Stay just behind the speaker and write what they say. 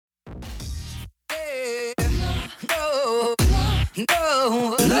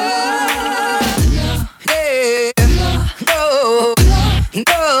No, yeah, no,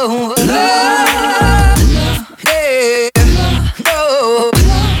 no, yeah,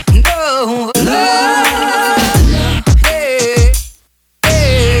 no, no,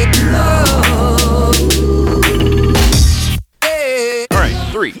 All right,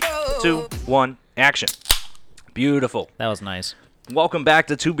 3, 2, 1, action. Beautiful. That was nice. Welcome back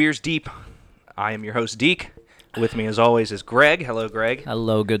to Two Beers Deep. I am your host, Deke. With me, as always, is Greg. Hello, Greg.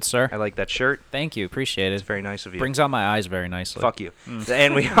 Hello, good sir. I like that shirt. Thank you. Appreciate It's it. very nice of you. Brings out my eyes very nicely. Fuck you.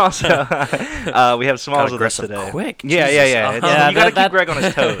 And we also we have Smalls with us aggressive today. quick. Yeah. Yeah, You got to keep that- Greg on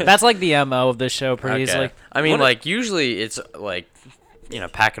his toes. That's like the MO of this show pretty easily. I mean, like, usually it's like,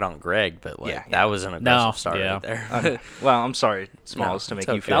 pack it on Greg, but like Yeah. that was an aggressive No, start yeah. right there. Well, I'm sorry, Smalls, to make it's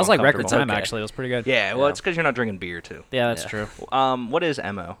you okay. feel That was like record uncomfortable. time, Okay. actually. It was pretty good. Yeah, well, Yeah. it's because you're not drinking beer, too. Yeah, that's Yeah. true. What is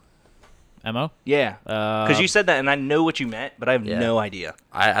MO? MO? Yeah. Because you said that, and I know what you meant, but I have Yeah. no idea.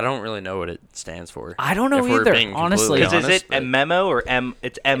 I don't really know what it stands for. I don't know if we're either, being honestly. completely Because is honest, it a but- memo or M?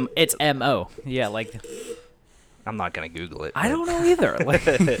 It's M. It's MO. Yeah, like, I'm not going to Google it. I but- don't know either. Like,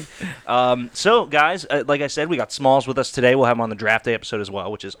 So, guys, like I said, we got Smalls with us today. We'll have him on the draft day episode as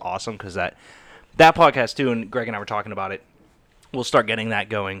well, which is awesome because that podcast, too, and Greg and I were talking about it, we'll start getting that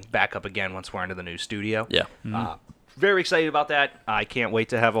going back up again once we're into the new studio. Yeah. Very excited about that. I can't wait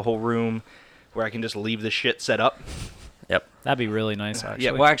to have a whole room where I can just leave the shit set up. Yep. that'd be really nice, actually.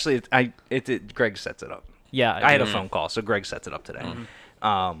 Yeah, well, actually, Greg sets it up. Yeah. I had a phone call, so Greg sets it up today.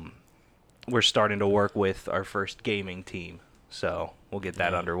 We're starting to work with our first gaming team, so we'll get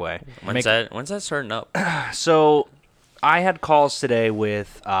that underway. When's that starting up? So I had calls today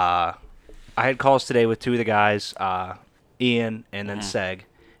with two of the guys, Ian and then Seg,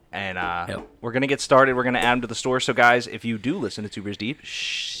 and we're gonna get started. We're gonna add them to the store. So guys, if you do listen to Two Beers Deep,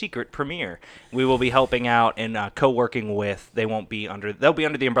 secret premiere, we will be helping out and co-working with. They'll be under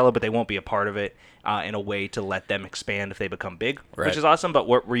the umbrella, but they won't be a part of it in a way to let them expand if they become big, Right. which is awesome. But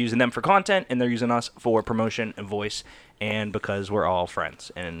we're using them for content, and they're using us for promotion and voice, and because we're all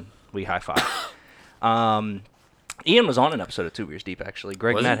friends and we high five. Ian was on an episode of Two Beers Deep, actually.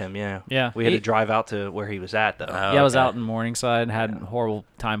 Greg Was met he? him, yeah. Yeah. We had to drive out to where he was at, though. Oh, Yeah, I was okay. out in Morningside, had horrible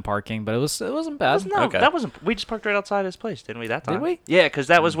time parking, but it wasn't bad. No, Okay. that wasn't. We just parked right outside his place, didn't we? That time. Did we? Yeah, because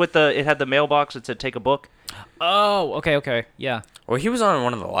that was with it had the mailbox that said "Take a book." Oh, okay, yeah. Well, he was on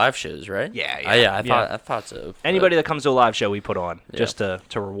one of the live shows, right? Yeah. I thought so. Anybody that comes to a live show, we put on just to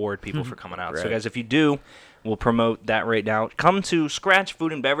reward people for coming out. So, Right. guys, if you do, we'll promote that right now. Come to Scratch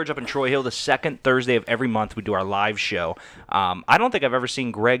Food and Beverage up in Troy Hill the second Thursday of every month. We do our live show. I don't think I've ever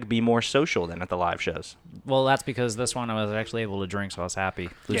seen Greg be more social than at the live shows. Well, that's because this one I was actually able to drink, so I was happy.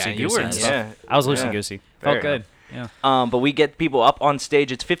 Yeah, Loosey-goosey you were. and stuff. Yeah, I was yeah. loosey-goosey. Fair Felt good. enough. Yeah. But we get people up on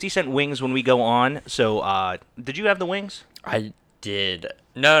stage. It's 50-cent wings when we go on. So, did you have the wings? I did.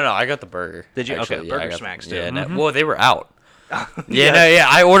 No, I got the burger. Did you? actually. Okay, Yeah, I Burger got- Smacks, too. Yeah, Mm-hmm. well, they were out. Yeah,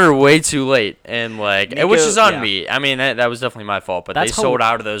 I ordered way too late, and which is on yeah. me. I mean, that was definitely my fault, but That's they sold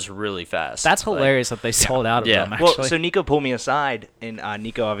out of those really fast. That's Like, hilarious that they sold out of Yeah. them, actually. Well, so Nico pulled me aside, and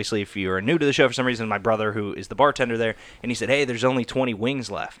Nico, obviously, if you are new to the show for some reason, my brother, who is the bartender there, and he said, "Hey, there's only 20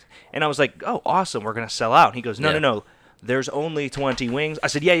 wings left," and I was like, "Oh, awesome, we're gonna sell out." And he goes, "No, Yeah. no. There's only 20 wings." I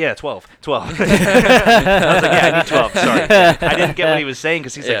said, yeah, 12. I was like, yeah, I need 12. Sorry. I didn't get what he was saying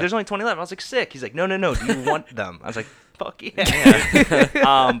because he's like, Yeah. there's only 20 left. I was like, sick. He's like, no. Do you want them? I was like, fuck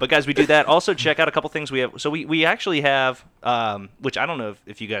yeah. But guys, we do that. Also, check out a couple things we have. So we actually have, which I don't know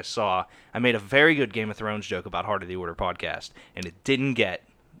if you guys saw, I made a very good Game of Thrones joke about Heart of the Order podcast, and it didn't get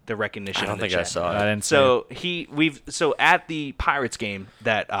the recognition. I don't in the think I chat. saw I it. didn't see it. So at the Pirates game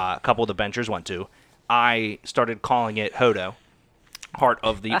that a couple of the benchers went to, I started calling it Hodo, Heart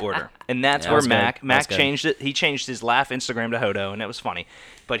of the Order, and that's Yeah, where that's good. Mac That's good. changed it. He changed his laugh Instagram to Hodo, and it was funny.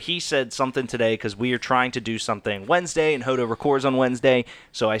 But he said something today because we are trying to do something Wednesday, and Hodo records on Wednesday.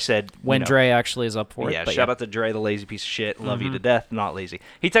 So I said, when Dre actually is up for it. yeah, but shout out to Dre, the lazy piece of shit. Love you to death, not lazy.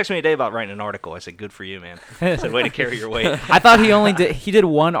 He texted me today about writing an article. I said, good for you, man. I said, way to carry your weight. I thought he did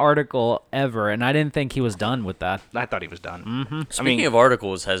one article ever, and I didn't think he was done with that. I thought he was done. Speaking of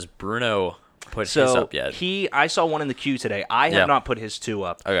articles, has Bruno put his So up yet? I saw one in the queue today. I have Yeah. not put his 2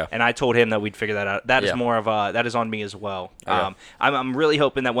 up, Okay. and I told him that we'd figure that out. That is Yeah. more of that is on me as well. Okay. I'm really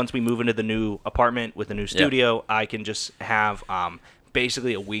hoping that once we move into the new apartment with the new studio, I can just have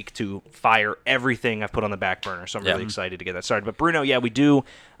basically a week to fire everything I've put on the back burner. So I'm really excited to get that started. But Bruno, yeah, we do.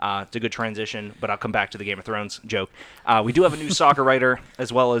 It's a good transition, but I'll come back to the Game of Thrones joke. We do have a new soccer writer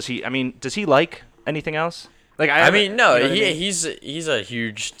as well as does he like anything else? Like I mean, no, you know what I mean? he's a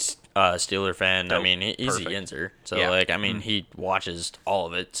huge Steeler fan. Dope. I mean, he's a Perfect. Yinzer. So, Yeah. like, I mean, he watches all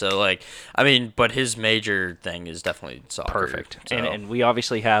of it. So, like, I mean, but his major thing is definitely soccer. Perfect. So. And we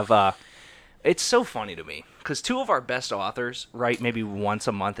obviously have. It's so funny to me because two of our best authors write maybe once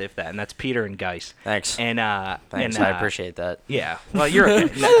a month, if that, and that's Peter and Geis. Thanks. And Thanks. and, I appreciate that. Yeah. Well, you're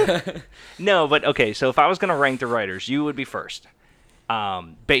okay. No, but okay. So if I was gonna rank the writers, you would be first,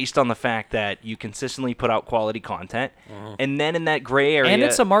 based on the fact that you consistently put out quality content, and then in that gray area. And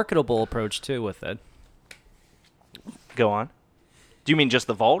it's a marketable approach too with it. Go on. Do you mean just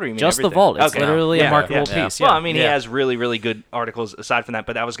the vault, or you mean Just everything? the vault. It's Okay. literally Yeah, a marketable yeah. piece. Well, Yeah. I mean, he has really, really good articles aside from that,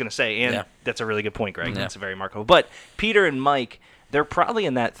 but I was going to say, and Yeah. that's a really good point, Greg. Yeah. That's very marketable. But Peter and Mike, they're probably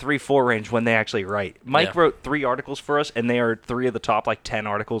in that 3-4 range when they actually write. Mike Yeah. wrote 3 articles for us, and they are 3 of the top, 10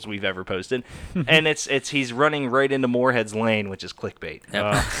 articles we've ever posted. And he's running right into Moorhead's lane, which is clickbait.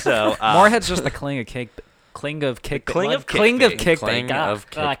 Yep. So Moorhead's just the cling of kickbait. Cling of kickbait. cling of Cling kickbait. of kickbait. Cling God, of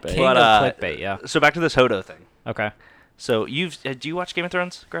God, kickbait. King But, of clickbait. Yeah. So back to this Hodo thing. Okay. So do you watch Game of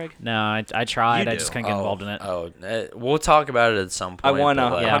Thrones, Greg? No, I tried. You I do. just couldn't get involved in it. We'll talk about it at some point. I won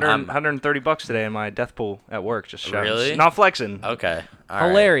but, like, 130 today in my death pool at work. Just shouting. Really? Not flexing. Okay. All right.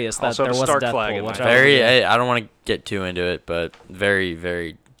 Hilarious that Also there have a was a Stark death flag pool. in Which my- I Very. I don't want to get too into it, but very,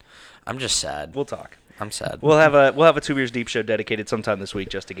 very. I'm just sad. We'll talk. I'm sad. We'll have a 2 Beers Deep show dedicated sometime this week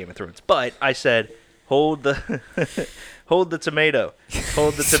just to Game of Thrones. But I said, hold the hold the tomato,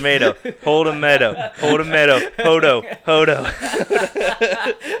 hold the tomato, hold a meadow, hold a meadow, Hodo, Hodo.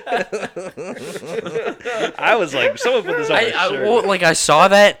 I was like, someone put this on my shirt. I saw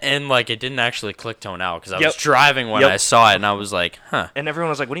that and like it didn't actually click tone out because I Yep. was driving when Yep. I saw it and I was like, huh. And everyone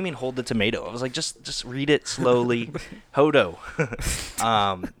was like, "What do you mean hold the tomato?" I was like, "Just read it slowly, Hodo."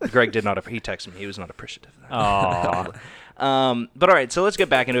 Greg did not. He texted me. He was not appreciative of that. Aw. But all right, so let's get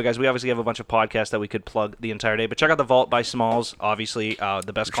back into it, guys. We obviously have a bunch of podcasts that we could plug the entire day, but check out the Vault by Smalls. Obviously,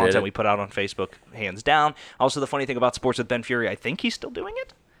 the best Appreciate content it. we put out on Facebook, hands down. Also, the funny thing about Sports with Ben Fury, I think he's still doing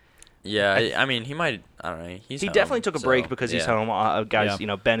it. Yeah, I mean, he might. I don't know. He Home, definitely took a so, break because he's yeah. home. Guys,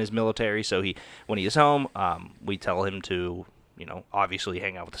 Yeah. Ben is military, so when he is home, we tell him to, obviously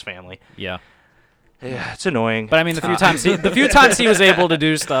hang out with his family. Yeah. Yeah, it's annoying. But I mean, the few times he was able to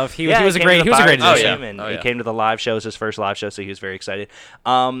do stuff, he was a came great to the addition. Pirates yeah. game, and Oh, he yeah. came to the live show. It was his first live show, so he was very excited.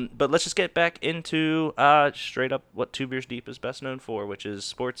 But let's just get back into straight up what 2 Beers Deep is best known for, which is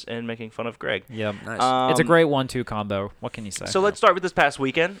sports and making fun of Greg. Yep. Nice. It's a great 1-2 combo. What can you say? So let's start with this past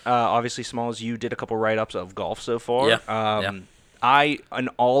weekend. Obviously, Smalls, you did a couple write-ups of golf so far. Yeah. I, in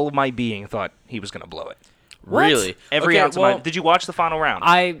all of my being, thought he was going to blow it. Really? Every Okay, ounce of well, my. Did you watch the final round?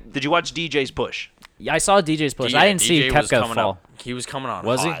 Did you watch DJ's push? I saw DJ's push. Yeah, I didn't see DJ was Koepka coming fall. up. He was coming on.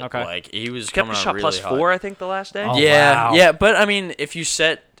 Was he? hot. Okay. Like he was Kept coming a on shot really plus hot. 4, I think, the last day. Oh, Yeah, wow. yeah, but I mean, if you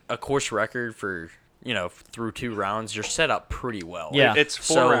set a course record for through 2 rounds, you're set up pretty well. Yeah. It's 4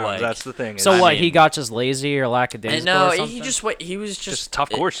 So, rounds. like- that's the thing. So is- what? mean- He got just lazy or lackadaisical And no, or something? he was just tough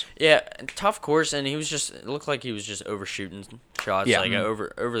course. Tough course, and it looked like he was just overshooting shots, Yeah. like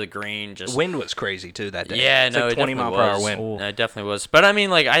over the green. Just Wind was crazy too that day. yeah, It's no, like it 20 definitely mile per was. hour wind. Ooh. No, it definitely was. But I mean,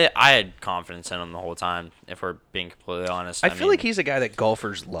 like I had confidence in him the whole time. If we're being completely honest, I feel like he's a guy that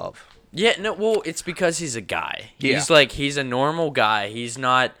golfers love. Yeah, no, well, it's because he's a guy. Yeah. He's a normal guy. He's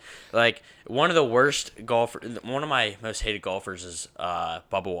not like one of the worst golfers. One of my most hated golfers is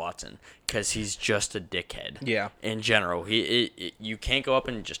Bubba Watson because he's just a dickhead. Yeah. In general, you can't go up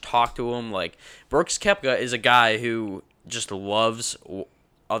and just talk to him. Like Brooks Koepka is a guy who just loves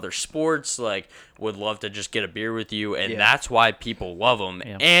other sports, like would love to just get a beer with you, and Yeah. that's why people love him.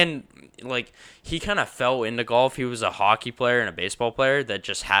 Yeah. And like he kind of fell into golf. He was a hockey player and a baseball player that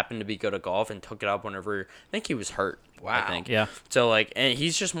just happened to be good at golf and took it up whenever I think he was hurt. Wow. I think. Yeah. So like, and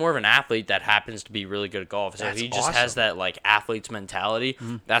he's just more of an athlete that happens to be really good at golf. So That's he just has awesome. that like athlete's mentality.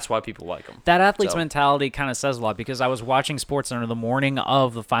 That's why people like him. That athlete's So- mentality kind of says a lot because I was watching SportsCenter the morning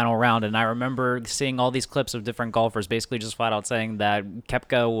of the final round, and I remember seeing all these clips of different golfers basically just flat out saying that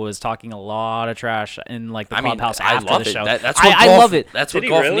Koepka was talking a lot of trash in like the I mean, clubhouse I after love the it. show. That's what I golf, love it. That's Did what he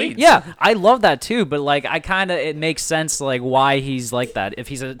golf really? needs. Yeah, I love that too, but like it makes sense like why he's like that. If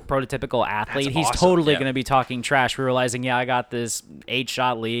he's a prototypical athlete, That's he's awesome. totally Yeah. going to be talking trash, realizing, yeah, I got this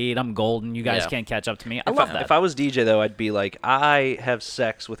 8-shot lead, I'm golden, you guys Yeah. can't catch up to me. I love that. If I was DJ though, I'd be like, I have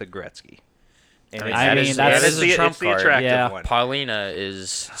sex with a Gretzky. And I mean, it's that's- the, Trump it's the card. attractive Yeah. one, Paulina is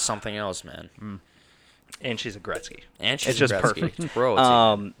something else, man. and she's a Gretzky. And she's It's just Gretzky. perfect. It's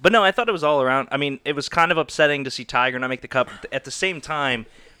royalty. But no, I thought it was all around. I mean, it was kind of upsetting to see Tiger not make the cut. At the same time,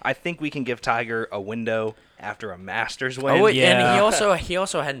 I think we can give Tiger a window after a Masters win. Oh wait, Yeah. and he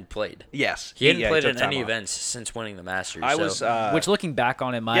also hadn't played. Yes, He hadn't played took in time any off. events since winning the Masters. I so. was, Which looking back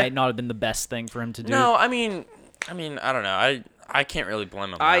on it might yeah. not have been the best thing for him to do. No, I mean, I don't know. I can't really blame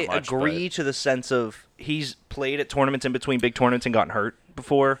him that I much. agree to the sense of he's played at tournaments in between big tournaments and gotten hurt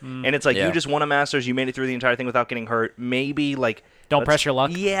before, and it's like Yeah. you just won a Masters, you made it through the entire thing without getting hurt. Maybe like Don't let's- press your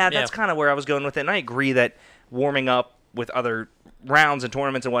luck. Yeah, that's Yeah. kind of where I was going with it, and I agree that warming up with other rounds and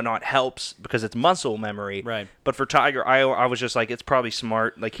tournaments and whatnot helps because it's muscle memory. Right. But for Tiger, I was just like, it's probably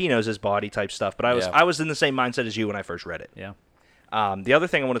smart. Like he knows his body type stuff. But Yeah. I was in the same mindset as you when I first read it. Yeah. The other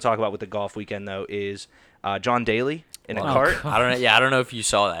thing I want to talk about with the golf weekend though is John Daly in a Oh, cart. God. I don't know. Yeah, I don't know if you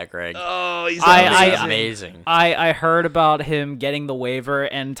saw that, Greg. Oh, he's Amazing. I heard about him getting the waiver,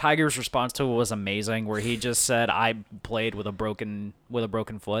 and Tiger's response to it was amazing, where he just said, "I played with a broken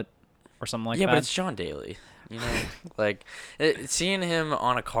foot," or something like Yeah, that. but it's John Daly. You know, like seeing him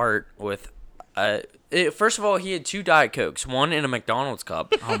on a cart with. First of all, he had 2 Diet Cokes, one in a McDonald's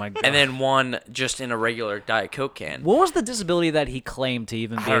cup, Oh my God. and then one just in a regular Diet Coke can. What was the disability that he claimed to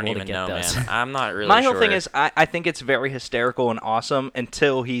even be I don't able to even get know, this? man. I'm not really My sure. whole thing is, I think it's very hysterical and awesome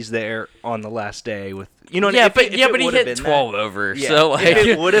until he's there on the last day with, you know. Yeah, if but it- if yeah, it but he would've hit been 12 that- over, Yeah. so like. If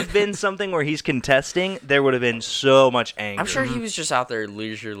it would have been something where he's contesting, there would have been so much anger. I'm sure he was just out there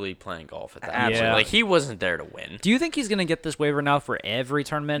leisurely playing golf at that point. Yeah. Like he wasn't there to win. Do you think he's going to get this waiver now for every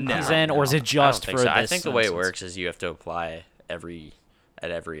tournament No, he's in, or is it I don't just think for so. this? I think the way it instance? works is you have to apply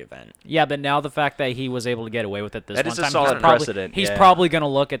at every event. Yeah, but now the fact that he was able to get away with it this That one is a time, solid he's probably, precedent, He's yeah. probably going to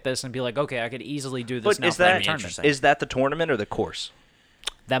look at this and be like, okay, I could easily do this But now is for every that tournament. interesting. is that the tournament or the course?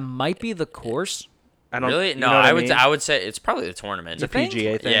 That might be the course. I don't Really? you No, know what I mean? would say it's probably the tournament. It's a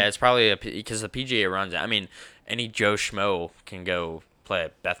PGA thing. Yeah, it's probably because the PGA runs it. I mean, any Joe Schmo can go play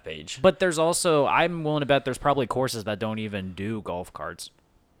at Bethpage. But there's also, I'm willing to bet there's probably courses that don't even do golf carts.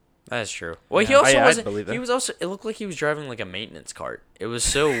 That's true. Well, he Yeah. also I'd wasn't. believe that. He was also. It looked like he was driving like a maintenance cart. It was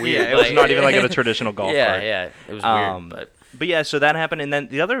so weird. Yeah, it was not even like a traditional golf yeah, cart. yeah, it was Um, weird. But yeah, so that happened, and then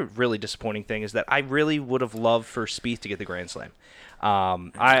the other really disappointing thing is that I really would have loved for Spieth to get the Grand Slam.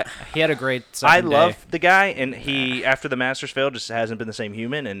 He had a great I second day. love the guy, and he after the Masters failed just hasn't been the same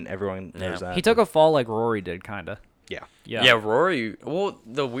human, and everyone knows Yeah. that. He took a fall like Rory did, kind of. yeah. Yeah, Rory. Well,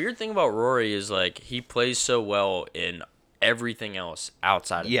 the weird thing about Rory is like he plays so well in everything else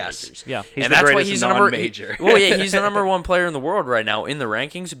outside of Yes. majors. Yeah. He's and the that's why greatest he's the number. non-major. Well, yeah, he's the number 1 player in the world right now in the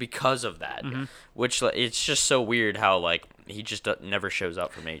rankings because of that. Mm-hmm. Which like, it's just so weird how like he just never shows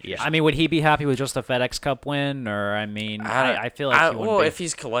up for majors. Yeah. I mean, would he be happy with just a FedEx Cup win, or I mean, I feel like he wouldn't well, be. if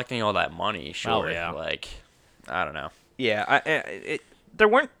he's collecting all that money, sure. yeah. Like, I don't know. Yeah, there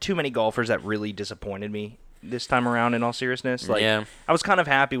weren't too many golfers that really disappointed me this time around. In all seriousness, like Yeah. I was kind of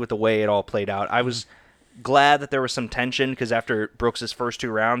happy with the way it all played out. I was glad that there was some tension because after Brooks's first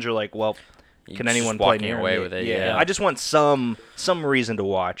 2 rounds, you're like, well, You're can just anyone play walking near away me? with it, Yeah. yeah. I just want some reason to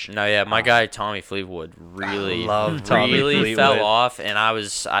watch. No, yeah, my guy Tommy Fleetwood really, love Tommy really Fleetwood. fell off, and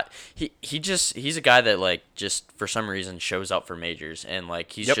he's a guy that like just for some reason shows up for majors, and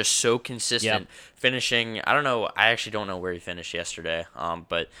like he's Yep. just so consistent, Yep. finishing. I don't know, I actually don't know where he finished yesterday,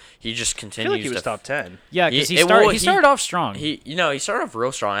 but he just I continues. feel like he was to top 10. yeah, because he Well, started off strong. He started off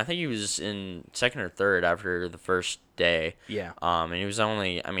real strong. I think he was in second or third after the first day. Yeah. And he was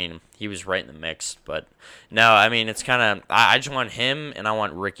only. I mean, he was right in the mix, but no. I mean, it's kind of. I just want him, and I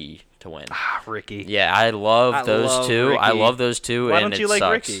want Ricky to win. Ricky. Yeah, I love those love two. I Ricky. love those two. Why and don't you it like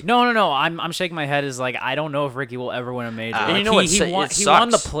sucks. Ricky? No. I'm shaking my head. Is like I don't know if Ricky will ever win a major. And you Like, know what? He It won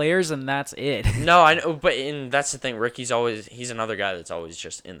the sucks. players, and that's it. No, I know, but that's the thing. Ricky's he's another guy that's always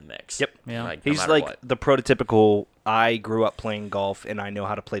just in the mix. Yep. Yeah. Like, no He's matter like what. the prototypical I grew up playing golf and I know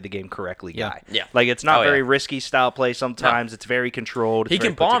how to play the game correctly Yeah. guy. Yeah. Like it's not Oh, very yeah. risky style play sometimes. It's very controlled. It's He very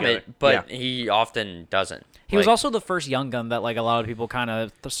can put bomb together. it, but Yeah. he often doesn't. He was Like- also the first young gun that like a lot of people kind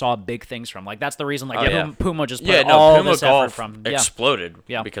of saw big things from. Like that's the reason like Oh, yeah. Puma just put Yeah, no, all Puma this Golf effort from. Yeah. exploded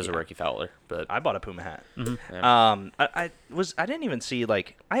Yeah. because of Ricky Fowler. But I bought a Puma hat. Mm-hmm. I didn't even see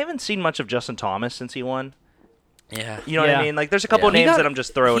I haven't seen much of Justin Thomas since he won. yeah, You know what Yeah. I mean? Like there's a couple of He names got- that I'm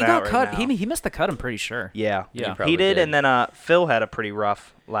just throwing he got out cut. right now. He missed the cut. I'm pretty sure. Yeah, Yeah. he probably did, did. and then Phil had a pretty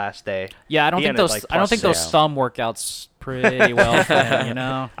rough last day. Yeah, I don't He think ended, those. like, I don't plus think those six. thumb workouts pretty well for him. You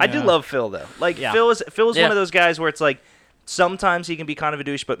know. I do Yeah. love Phil though. Like Yeah. Phil's Yeah. one of those guys where it's like sometimes he can be kind of a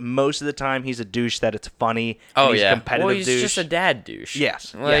douche, but most of the time he's a douche that it's funny. Oh and he's yeah, a competitive well, he's douche. just a dad douche.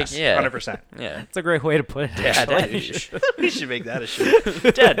 yes, like, yes, yeah, 100%. Yeah, It's a great way to put it. Dad actually. douche. We should make that a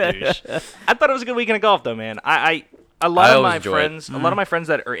shirt. Dad douche. I thought it was a good weekend of golf though, man. A lot I of always my enjoy it. friends, a lot of my friends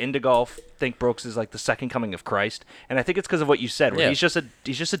that are into golf think Brooks is like the second coming of Christ, and I think it's because of what you said. Where Yeah. he's just a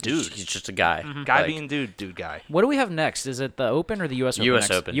dude, he's just a guy. guy Like, being dude guy. What do we have next? Is it the Open or the U.S. Open? U.S.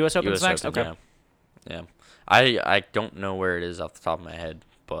 next? Open. U.S. Open's next. Okay. Yeah. I don't know where it is off the top of my head,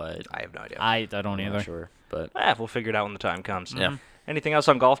 but I have no idea. I don't I'm either. not sure. But We'll figure it out when the time comes. Yeah. Anything else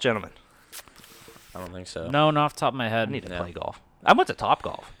on golf, gentlemen? I don't think so. No, not off the top of my I head. need to play golf. I went to Top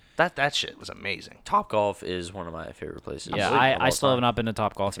Golf. That shit was amazing. Top Golf is one of my favorite places. Yeah, of all I still have time. not been to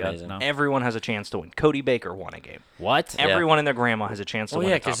Top Golf yet. amazing. No. Everyone has a chance to win. Cody Baker won a game. What? Yeah. Everyone and their grandma has a chance to Well, win.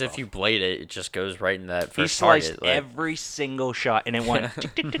 yeah, at Top because if Golf. you blade it, it just goes right in that He first sliced target. Like, every single shot, and it went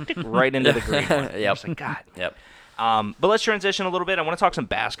tick, tick, tick, tick, right into the green one. Yep. I was like, God. Yep. But let's transition a little bit. I want to talk some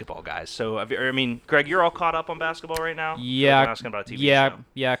basketball, guys. So, I mean, Greg, you're all caught up on basketball right now? Yeah, We're asking about a TV yeah, show.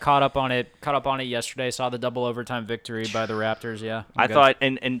 yeah. Caught up on it. Caught up on it yesterday. Saw the double overtime victory by the Raptors. Yeah, I'm I good. thought,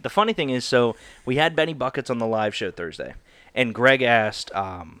 and the funny thing is, so we had Benny Buckets on the live show Thursday, and Greg asked,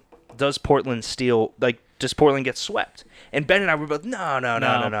 does Portland get swept? And Ben and I were both, no.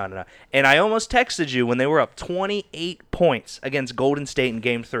 And I almost texted you when they were up 28 points against Golden State in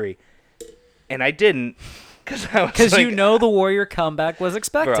Game 3, and I didn't. Because like, you know the Warrior comeback was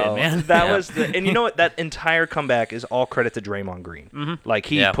expected, Bro, man. that was and you know what? That entire comeback is all credit to Draymond Green. Mm-hmm. Like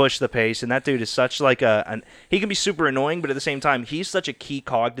he Yeah. pushed the pace, and that dude is such like he can be super annoying, but at the same time, he's such a key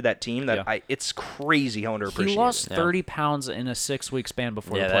cog to that team that Yeah. it's crazy how underappreciated. He lost Yeah. 30 pounds in a 6-week span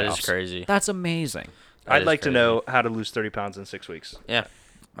before Yeah, the that playoffs. is crazy. That's amazing. That I'd is like to crazy. know how to lose 30 pounds in 6 weeks. Yeah.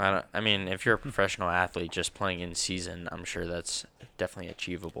 I mean, if you're a professional athlete just playing in season, I'm sure that's definitely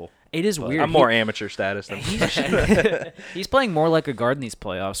achievable. It is weird. I'm more amateur status than. He's playing more like a guard in these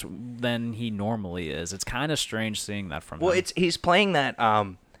playoffs than he normally is. It's kind of strange seeing that from Well, him. he's playing that.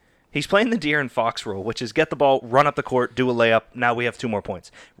 He's playing the De'Aaron Fox role, which is get the ball, run up the court, do a layup. Now we have 2 more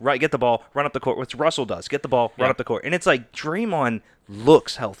points. Right, get the ball, run up the court. Which Russell does. Get the ball, run Yeah. up the court, and it's like Draymond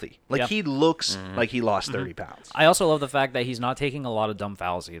looks healthy. Like Yeah. he looks like he lost 30 pounds. I also love the fact that he's not taking a lot of dumb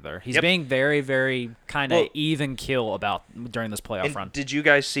fouls either. He's Yep. being very, very kind of Well- even keel about during this playoff And run. did you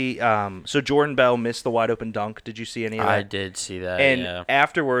guys see? So Jordan Bell missed the wide open dunk. Did you see any of that? I did see that. And yeah.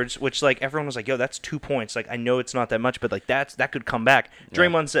 afterwards, which like everyone was like, "Yo, that's 2 points." Like I know it's not that much, but like that could come back.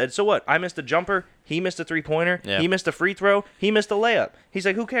 Draymond said, "So what? I missed a jumper. He missed a 3-pointer. Yeah. He missed a free throw. He missed a layup." He's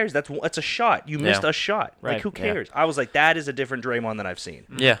like, "Who cares? That's a shot. You missed Yeah. a shot. Like Right. who Yeah. cares?" I was like, "That is a different Draymond than I've seen."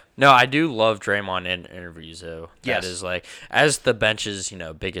 Yeah. No, I do love Draymond in interviews though. Yes. That is like as the bench's,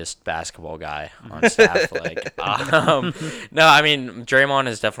 biggest basketball guy on staff. No, I mean Draymond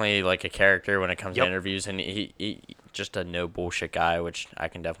is definitely like a character when it comes Yep. to interviews, and he just a no bullshit guy, which I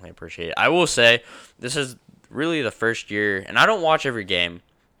can definitely appreciate. I will say this is really the first year, and I don't watch every game,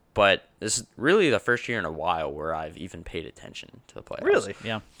 but this is really the first year in a while where I've even paid attention to the playoffs. Really?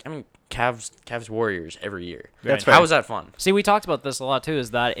 Yeah. I mean, Cavs Warriors every year. That's How fair. was that fun? See, we talked about this a lot too.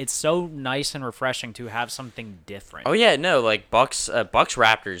 Is that it's so nice and refreshing to have something different. Oh yeah, no, like Bucks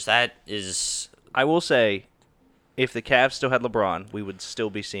Raptors. That is. I will say, if the Cavs still had LeBron, we would still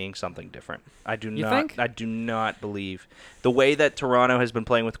be seeing something different. I do not believe the way that Toronto has been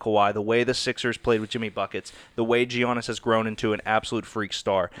playing with Kawhi, the way the Sixers played with Jimmy Buckets, the way Giannis has grown into an absolute freak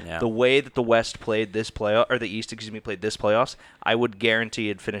star, Yeah. the way that the West played this playoff, or the East, played this playoffs. I would guarantee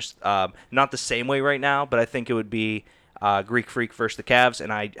it'd finish not the same way right now, but I think it would be Greek Freak versus the Cavs,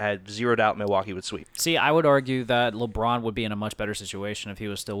 and I had zero doubt Milwaukee would sweep. See, I would argue that LeBron would be in a much better situation if he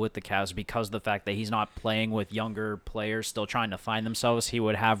was still with the Cavs because of the fact that he's not playing with younger players still trying to find themselves. He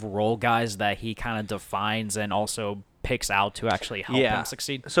would have role guys that he kind of defines and also picks out to actually help him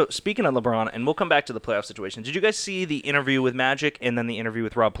succeed. So speaking of LeBron, and we'll come back to the playoff situation. Did you guys see the interview with Magic and then the interview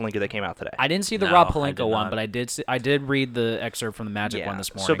with Rob Pelinka that came out today? I didn't see the No, Rob I Pelinka did one, not. but I did read the excerpt from the Magic one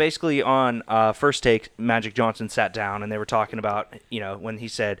this morning. So basically, on First Take, Magic Johnson sat down and they were talking about, when he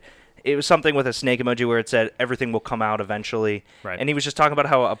said it was something with a snake emoji where it said everything will come out eventually, Right. and he was just talking about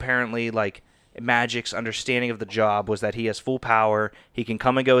how apparently like Magic's understanding of the job was that he has full power. He can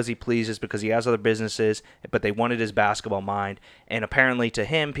come and go as he pleases because he has other businesses, but they wanted his basketball mind. And apparently to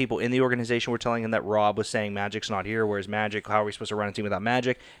him, people in the organization were telling him that Rob was saying Magic's not here. Where's Magic? How are we supposed to run a team without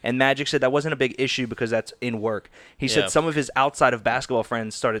Magic? And Magic said that wasn't a big issue because that's in work. He Yeah. said some of his outside of basketball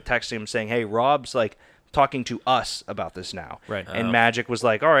friends started texting him saying, hey, Rob's like talking to us about this now. Right. And Magic was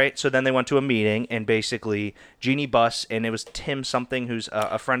like, all right. So then they went to a meeting, and basically Jeannie Buss, and it was Tim something, who's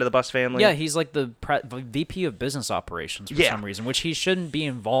a friend of the Buss family. Yeah, he's like the VP of business operations for Yeah. some reason, which he shouldn't be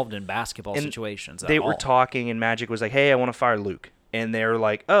involved in basketball And situations at They all. were talking, and Magic was like, hey, I want to fire Luke. And they were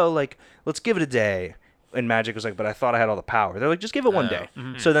like, oh, like, let's give it a day. And Magic was like, but I thought I had all the power. They're like, just give it one day.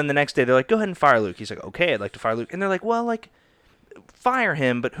 So then the next day, they're like, go ahead and fire Luke. He's like, okay, I'd like to fire Luke. And they're like, well, like, fire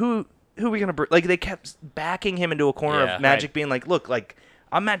him, but who are we going to like, they kept backing him into a corner Yeah, of Magic right. being like, look, like,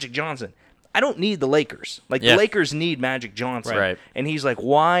 I'm Magic Johnson. I don't need the Lakers. Like, Yeah. the Lakers need Magic Johnson. Right. And he's like,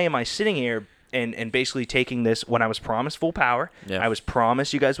 why am I sitting here and basically taking this when I was promised full power. Yeah. I was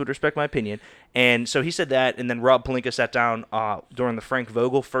promised you guys would respect my opinion. And so he said that, and then Rob Pelinka sat down during the Frank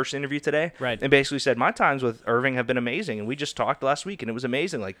Vogel first interview today, Right. and basically said, my times with Irving have been amazing, and we just talked last week, and it was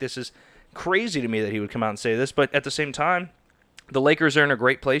amazing. Like, this is crazy to me that he would come out and say this, but at the same time, the Lakers are in a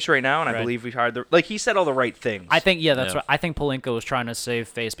great place right now, and I Right. believe we've hired he said all the right things. I think, that's right. I think Pelinka was trying to save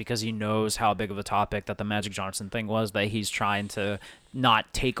face because he knows how big of a topic that the Magic Johnson thing was, that he's trying to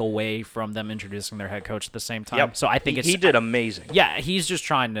not take away from them introducing their head coach at the same time. Yep. So I think he did amazing. Yeah, he's just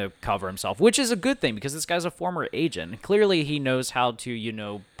trying to cover himself, which is a good thing because this guy's a former agent. Clearly, he knows how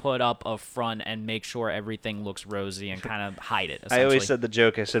to, put up a front and make sure everything looks rosy and kind of hide it, I always said the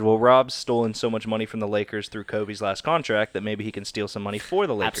joke. I said, well, Rob's stolen so much money from the Lakers through Kobe's last contract that maybe he can steal some money for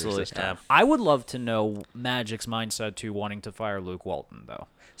the Lakers Absolutely. this time. I would love to know Magic's mindset to wanting to fire Luke Walton, though.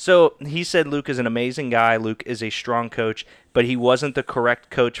 So he said Luke is an amazing guy. Luke is a strong coach, but he wasn't the correct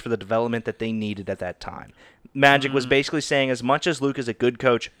coach for the development that they needed at that time. Magic was basically saying, as much as Luke is a good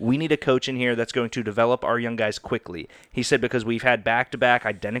coach, we need a coach in here that's going to develop our young guys quickly. He said because we've had back-to-back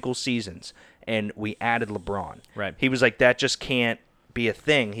identical seasons, and we added LeBron. Right. He was like, that just can't be a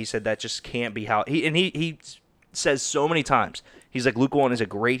thing. He said that just can't be how – he says so many times, he's like, Luke Walton is a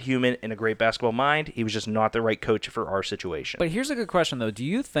great human and a great basketball mind. He was just not the right coach for our situation. But here's a good question, though. Do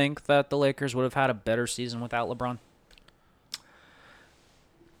you think that the Lakers would have had a better season without LeBron?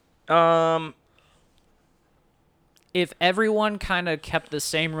 If everyone kind of kept the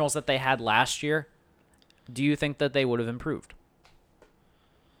same rules that they had last year, do you think that they would have improved?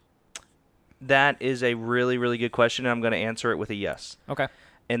 That is a really, really good question, and I'm going to answer it with a yes. Okay.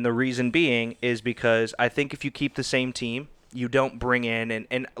 And the reason being is because I think if you keep the same team, you don't bring in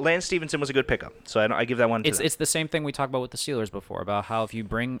and Lance Stevenson was a good pickup, so I give that one to them. It's the same thing we talked about with the Steelers before, about how if you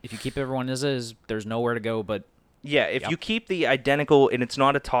keep everyone as is, there's nowhere to go but. Yeah, if you keep the identical, and it's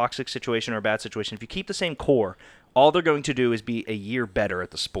not a toxic situation or a bad situation, if you keep the same core, all they're going to do is be a year better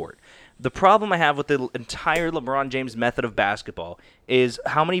at the sport. The problem I have with the entire LeBron James method of basketball is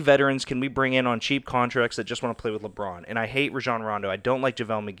how many veterans can we bring in on cheap contracts that just want to play with LeBron? And I hate Rajon Rondo. I don't like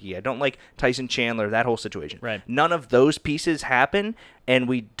JaVale McGee. I don't like Tyson Chandler, that whole situation. Right. None of those pieces happen, and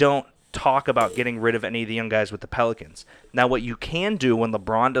we don't talk about getting rid of any of the young guys with the Pelicans. Now, what you can do when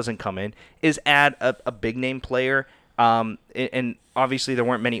LeBron doesn't come in is add a big-name player, and obviously there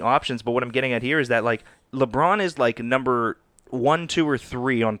weren't many options, but what I'm getting at here is that, like, LeBron is like number 1, 2, or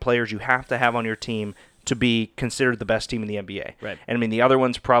 3 on players you have to have on your team to be considered the best team in the NBA. Right. And I mean, the other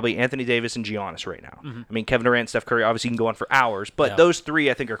one's probably Anthony Davis and Giannis right now. Mm-hmm. I mean, Kevin Durant, Steph Curry, obviously you can go on for hours, but those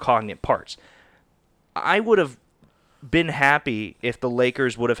 3 I think are cognate parts. I would have been happy if the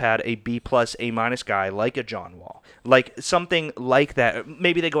Lakers would have had a B+, A- guy like a John Wall. Like something like that.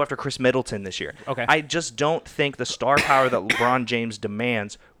 Maybe they go after Chris Middleton this year. Okay. I just don't think the star power that LeBron James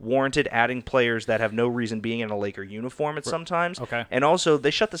demands warranted adding players that have no reason being in a Laker uniform at sometimes. Okay. And also,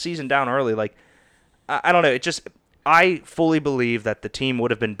 they shut the season down early. Like, I don't know. It just... I fully believe that the team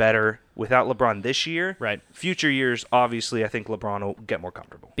would have been better without LeBron this year. Right. Future years, obviously, I think LeBron will get more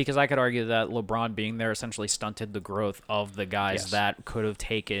comfortable. Because I could argue that LeBron being there essentially stunted the growth of the guys that could have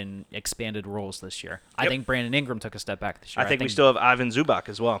taken expanded roles this year. I think Brandon Ingram took a step back this year. I think we still have Ivan Zubac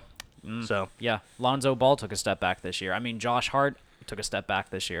as well. So Yeah, Lonzo Ball took a step back this year. I mean, Josh Hart took a step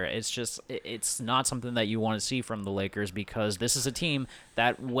back this year. It's just, it's not something that you want to see from the Lakers because this is a team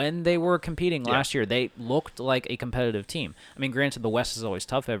that when they were competing last year, they looked like a competitive team. I mean, granted, the West is always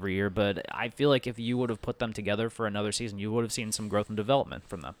tough every year, but I feel like if you would have put them together for another season, you would have seen some growth and development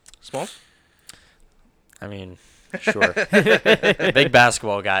from them. Small? I mean, sure. Big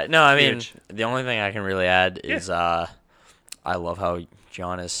basketball guy. No, I mean, Huge. the only thing I can really add is I love how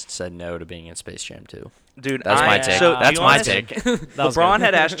Giannis said no to being in Space Jam 2. Dude, That's my take. So That's my Giannis- take. LeBron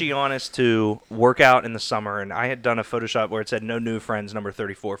had asked Giannis to work out in the summer, and I had done a Photoshop where it said "No new friends" number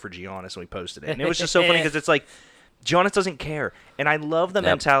 34 for Giannis, and we posted it. And it was just so funny because it's like Giannis doesn't care, and I love the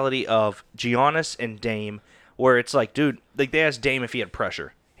mentality of Giannis and Dame, where it's like, dude, like they asked Dame if he had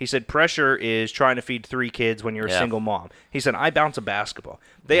pressure. He said pressure is trying to feed 3 kids when you're a single mom. He said, I bounce a basketball.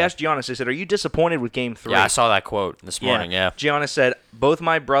 They asked Giannis, they said, are you disappointed with Game 3? Yeah, I saw that quote this morning, yeah. Giannis said, both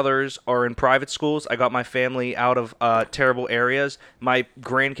my brothers are in private schools. I got my family out of terrible areas. My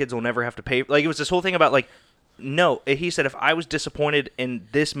grandkids will never have to pay. Like, it was this whole thing about, like, no. He said, if I was disappointed in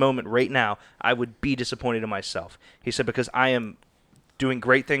this moment right now, I would be disappointed in myself. He said, because I am doing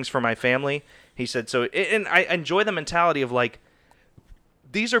great things for my family. He said, so, and I enjoy the mentality of, like,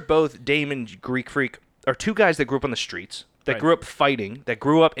 these are both Dame and Greek Freak are 2 guys that grew up on the streets, that grew up fighting, that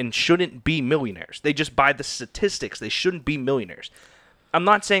grew up and shouldn't be millionaires. They just, by the statistics, they shouldn't be millionaires. I'm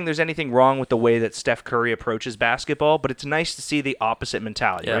not saying there's anything wrong with the way that Steph Curry approaches basketball, but it's nice to see the opposite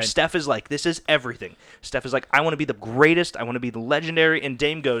mentality. Yeah. Where Steph is like, this is everything. Steph is like, I want to be the greatest. I want to be the legendary. And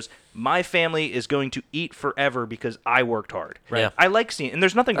Dame goes, my family is going to eat forever because I worked hard. Right. Yeah. I like seeing, and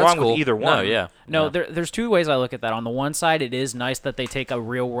there's nothing That's wrong cool. with either one. No, yeah. No, Yeah. there's two ways I look at that. On the one side, it is nice that they take a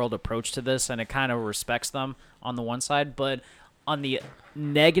real-world approach to this, and it kind of respects them on the one side. But on the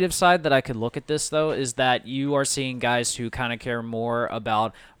negative side that I could look at this, though, is that you are seeing guys who kind of care more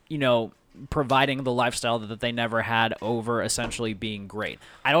about, providing the lifestyle that they never had over essentially being great.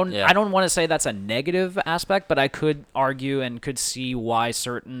 I don't want to say that's a negative aspect, but I could argue and could see why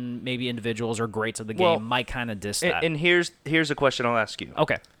certain maybe individuals or greats of the game might kind of diss that. And here's a question I'll ask you.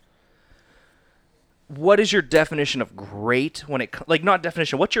 Okay. What is your definition of great when it not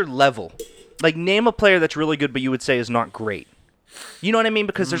definition? What's your level? Like, name a player that's really good, but you would say is not great. You know what I mean?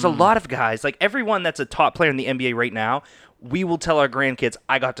 Because there's a lot of guys, like everyone that's a top player in the NBA right now, we will tell our grandkids,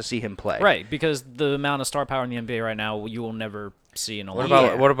 I got to see him play. Right, because the amount of star power in the NBA right now, you will never see in a What lot.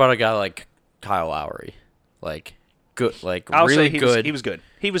 about what about a guy like Kyle Lowry? Like good, like I'll really say good. He was good.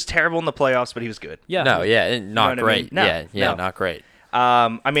 He was terrible in the playoffs, but he was good. Yeah. No, yeah, not You know what I mean? great. No, Yeah, no. not great.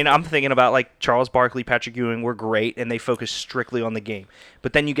 I'm thinking about like Charles Barkley, Patrick Ewing were great, and they focus strictly on the game.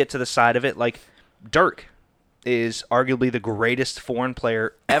 But then you get to the side of it, like Dirk is arguably the greatest foreign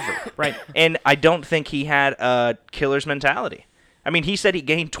player ever. Right. And I don't think he had a killer's mentality. I mean, he said he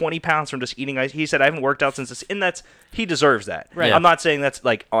gained 20 pounds from just eating ice. He said, I haven't worked out since this. And he deserves that. Right. Yeah. I'm not saying that's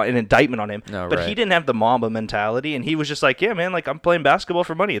like an indictment on him. No, but right. he didn't have the Mamba mentality. And he was just like, yeah, man, like I'm playing basketball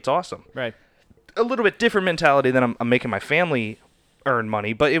for money. It's awesome. Right. A little bit different mentality than I'm making my family earn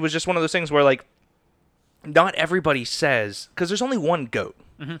money. But it was just one of those things where, like, not everybody says, because there's only one GOAT.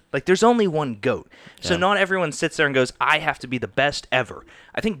 Mm-hmm. Like, there's only one GOAT. So Yeah. not everyone sits there and goes, I have to be the best ever.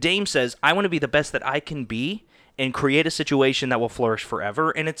 I think Dame says, I want to be the best that I can be and create a situation that will flourish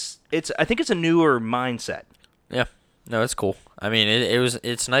forever. And I think it's a newer mindset. Yeah. No, it's cool. I mean,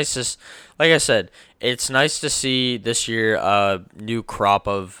 it's nice to, like I said, it's nice to see this year a new crop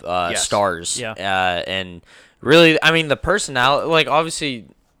of Yes. stars. Yeah. And really, I mean, the personality, like obviously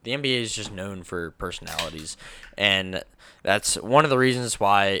the NBA is just known for personalities, and that's one of the reasons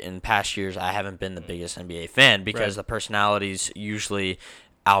why in past years I haven't been the biggest NBA fan, because the personalities usually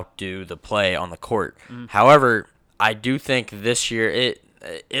outdo the play on the court. However, I do think this year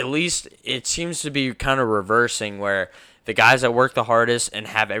at least it seems to be kind of reversing, where the guys that work the hardest and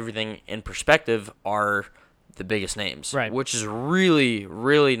have everything in perspective are the biggest names, Right. which is really,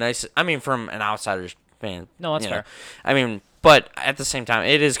 really nice. I mean, from an outsider's fan. No, that's fair. I mean, but at the same time,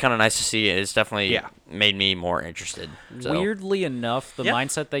 it is kind of nice to see. It's definitely Yeah. made me more interested. So. Weirdly enough, the Yeah.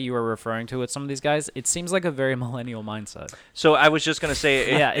 mindset that you were referring to with some of these guys, it seems like a very millennial mindset. So I was just going to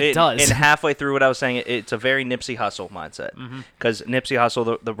say, Yeah, it does. And halfway through what I was saying, it's a very Nipsey Hussle mindset. Because Nipsey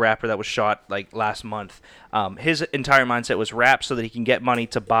Hussle, the rapper that was shot like last month, his entire mindset was rap so that he can get money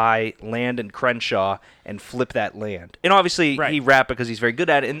to buy land in Crenshaw and flip that land. And obviously Right. he rapped because he's very good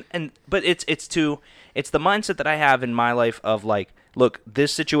at it. But it's the mindset that I have in my life of like, look,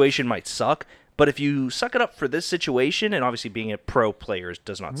 this situation might suck, but if you suck it up for this situation, and obviously being a pro player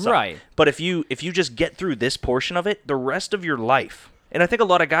does not suck. Right. But if you just get through this portion of it, the rest of your life, and I think a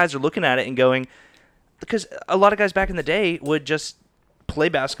lot of guys are looking at it and going, because a lot of guys back in the day would just play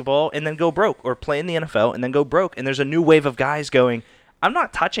basketball and then go broke, or play in the NFL and then go broke. And there's a new wave of guys going, I'm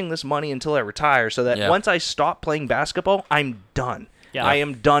not touching this money until I retire, so that Yeah. once I stop playing basketball, I'm done. Yeah. I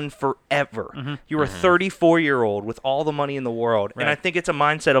am done forever. You're a 34-year-old with all the money in the world. And Right. I think it's a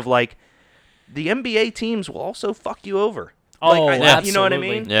mindset of like, the NBA teams will also fuck you over. Oh, You know what I absolutely.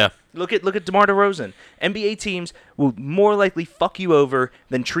 mean? Yeah. Look at DeMar DeRozan. NBA teams will more likely fuck you over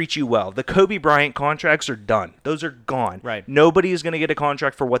than treat you well. The Kobe Bryant contracts are done. Those are gone. Right. Nobody is going to get a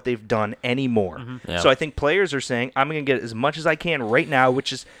contract for what they've done anymore. Yeah. So I think players are saying, I'm going to get as much as I can right now,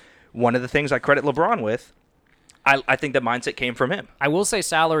 which is one of the things I credit LeBron with. I think that mindset came from him. I will say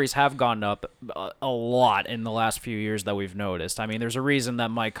salaries have gone up a lot in the last few years that we've noticed. I mean, there's a reason that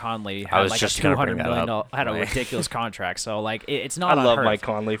Mike Conley had was like a just gonna $200 bring that million up. had a Like- ridiculous contract. So like it's I not. love unheard Mike of.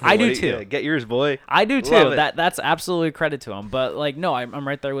 Conley. For I what do he- too. yeah, get yours, boy. I do too. Love it. That's absolutely credit to him. But like, no, I'm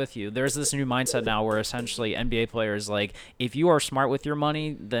right there with you. There's this new mindset now where essentially NBA players, like, if you are smart with your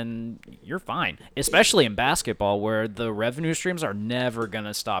money, then you're fine. Especially in basketball, where the revenue streams are never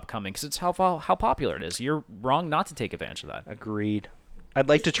gonna stop coming because it's how popular it is. You're wrong not to take advantage of that. Agreed. I'd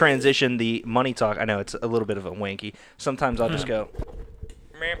like to transition the money talk. I know it's a little bit of a wanky. Sometimes I'll just go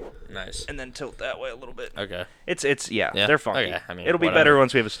Nice. and then tilt that way a little bit. Okay. It's Yeah, they're funky. okay, I mean, It'll be whatever. better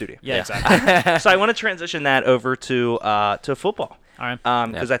once we have a studio. Yeah, exactly. So I want to transition that over to football. All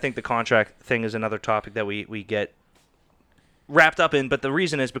right. Because I think the contract thing is another topic that we get wrapped up in, but the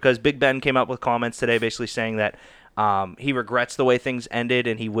reason is because Big Ben came up with comments today basically saying that he regrets the way things ended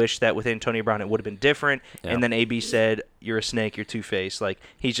and he wished that with Antonio Brown it would have been different. Yeah. And then AB said, "You're a snake, you're two-faced." Like,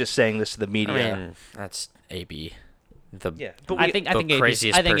 he's just saying this to the media. I mean, that's AB. But I think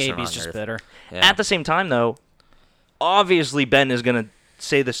craziest AB's person on just earth. bitter. Yeah. At the same time, though, obviously Ben is going to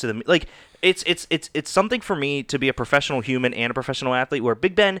say this to them. Like, it's something for me to be a professional human and a professional athlete where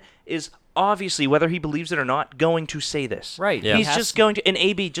Big Ben is obviously, whether he believes it or not, going to say this. Right. Yeah. He's just going to, and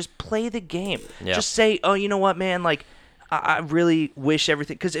AB, just play the game. Yeah. Just say, "Oh, you know what, man, like, I really wish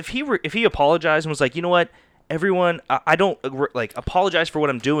everything," because if he apologized and was like, "You know what, everyone, I don't like apologize for what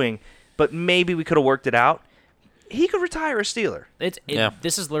I'm doing, but maybe we could have worked it out," he could retire a Steeler.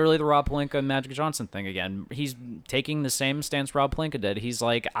 This is literally the Rob Pelinka and Magic Johnson thing again. He's taking the same stance Rob Pelinka did. He's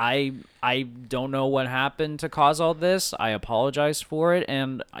like, I don't know what happened to cause all this. I apologize for it,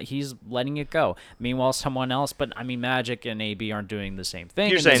 and he's letting it go. Meanwhile, someone else, but I mean, Magic and AB aren't doing the same thing.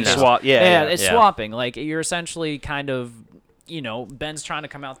 You're in saying this case. swap, yeah. It's swapping. Like, you're essentially kind of. Ben's trying to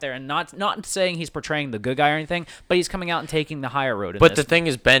come out there and not saying he's portraying the good guy or anything, but he's coming out and taking the higher road. But the thing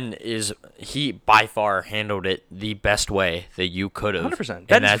is, Ben he by far handled it the best way that you could have. 100%.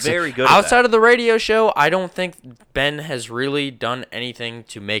 Ben's very good at Outside that. of the radio show, I don't think Ben has really done anything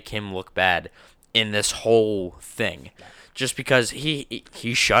to make him look bad in this whole thing. Just because he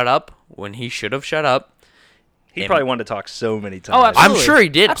shut up when he should have shut up. He probably wanted to talk so many times. Oh, absolutely. I'm sure he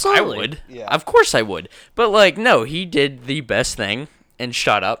did. Absolutely. I would. Yeah. Of course I would. But, like, no, he did the best thing and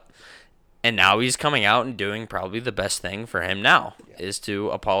shut up. And now he's coming out and doing probably the best thing for him now is to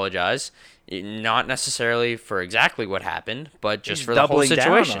apologize. Not necessarily for exactly what happened, but just He's for the whole doubling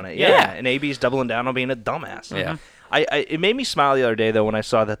situation. down on it. Yeah. And AB's doubling down on being a dumbass. Yeah. It made me smile the other day, though, when I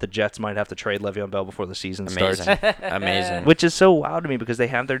saw that the Jets might have to trade Le'Veon Bell before the season Amazing. starts. Amazing. Which is so wild to me because they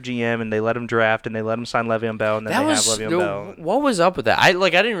have their GM and they let him draft and they let him sign Le'Veon Bell and then they have Le'Veon Bell. What was up with that? I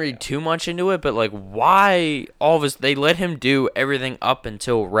didn't read too much into it, but like why they let him do everything up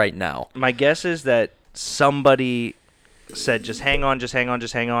until right now? My guess is that somebody said, just hang on,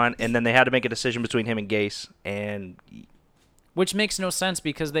 and then they had to make a decision between him and Gase, and Which makes no sense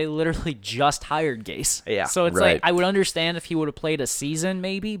because they literally just hired Gase. Yeah. So it's Right. like, I would understand if he would have played a season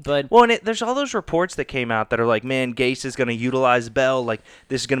maybe, but well, and there's all those reports that came out that are like, man, Gase is going to utilize Bell. Like,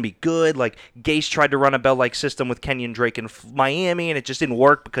 this is going to be good. Like, Gase tried to run a Bell-like system with Kenyon Drake in Miami, and it just didn't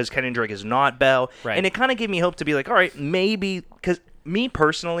work because Kenyon Drake is not Bell. Right. And it kind of gave me hope to be like, all right, maybe, because me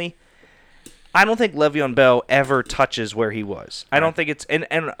personally, I don't think Le'Veon Bell ever touches where he was. I don't think it's, and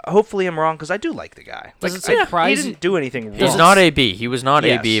hopefully I'm wrong because I do like the guy. Does Like, it surprise he you? didn't do anything wrong. He's not AB. He was not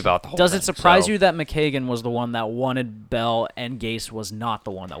Yes. AB about the whole does thing. it surprise so- you that McKagan was the one that wanted Bell and Gase was not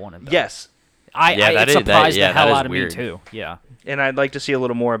the one that wanted Bell? Yes. It surprised the that hell is out of weird. me too. Yeah. And I'd like to see a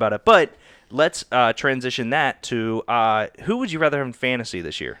little more about it. But let's transition that to who would you rather have in fantasy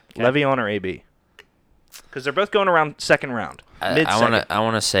this year, Le'Veon or AB? Because they're both going around second round, mid-second. I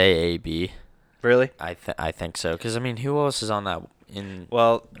want to say AB. Really? I think so because I mean who else is on that in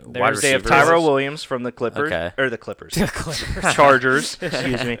Well, wide they have receivers? Tyrell Williams from the Clippers, Okay. or the Clippers, Chargers,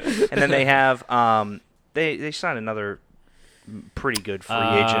 excuse me, and then they have they signed another pretty good free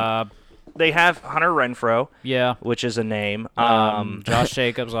agent. They have Hunter Renfrow, Yeah. which is a name. Josh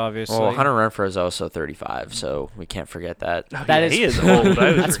Jacobs, obviously. Well, Hunter Renfrow is also 35, so we can't forget that. he is old. I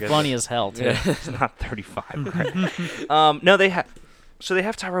always That's forget funny that. as hell too. He's not 35. Right? No, they have. So they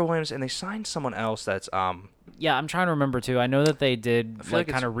have Tyrell Williams, and they signed someone else that's Yeah, I'm trying to remember too. I know that they did feel like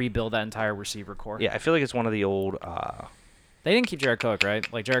kind it's- of rebuild that entire receiver core. yeah. I feel like it's one of the old. They didn't keep Jared Cook, right?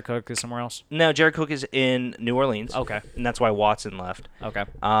 Like Jared Cook is somewhere else. No, Jared Cook is in New Orleans. Okay. And that's why Watson left. Okay.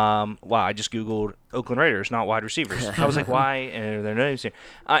 Wow, I just Googled Oakland Raiders, not wide receivers. I was like, why? And their names here.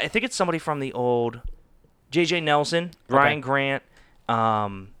 I think it's somebody from the old J.J. Nelson, Ryan Grant.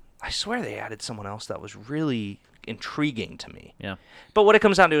 I swear they added someone else that was really intriguing to me. Yeah. But what it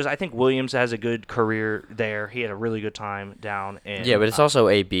comes down to is I think Williams has a good career there. He had a really good time down. And, Yeah, but it's also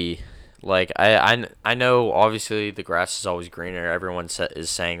AB. Like I know obviously the grass is always greener. Everyone is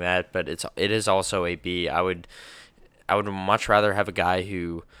saying that, but it is also AB. I would much rather have a guy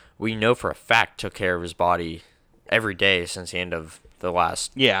who we know for a fact took care of his body every day since the end of the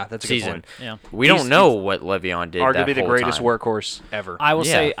last yeah, that's a good season. point. Yeah. We don't know what Le'Veon did. Arguably that the whole greatest time. workhorse ever. I will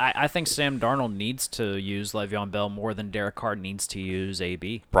Yeah. say I think Sam Darnold needs to use Le'Veon Bell more than Derek Carr needs to use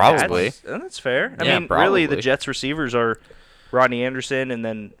AB. Probably. That's fair. I Yeah, mean, really, the probably. Jets receivers are Rodney Anderson, and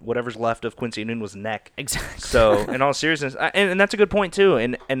then whatever's left of Quincy Enunwa's neck. Exactly. So, in all seriousness, and that's a good point too.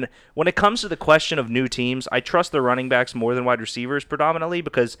 And when it comes to the question of new teams, I trust the running backs more than wide receivers predominantly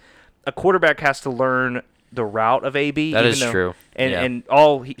because a quarterback has to learn the route of AB. That is true. And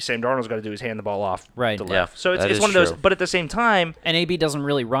all Sam Darnold's got to do is hand the ball off Right. to left. Yeah, So that it's is one of those. true. But at the same time, And AB doesn't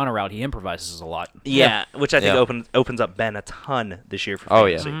really run a route. He improvises a lot. yeah, which I think Yeah. opens up Ben a ton this year for Oh,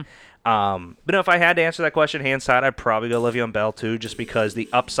 yeah. fantasy. But no, if I had to answer that question hands side, I'd probably go Le'Veon Bell too, just because the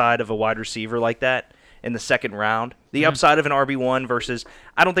upside of a wide receiver like that in the second round, the upside of an RB1 versus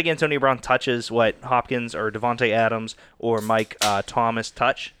I don't think Antonio Brown touches what Hopkins or Devontae Adams or Mike Thomas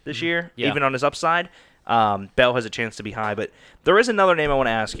touch this year, Yeah. even on his upside. Bell has a chance to be high, but there is another name I want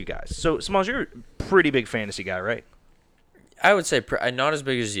to ask you guys. So, Smalls, you're a pretty big fantasy guy, right? I would say not as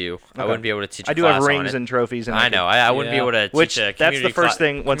big as you. I wouldn't be able to teach. I do have rings and trophies, and I know. I wouldn't be Yeah. able to teach which a that's community the first cla-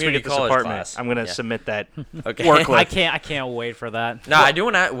 thing. Once we community get this college apartment, class. I'm gonna Yeah. submit that. Okay. Work with. I can't wait for that. No, I do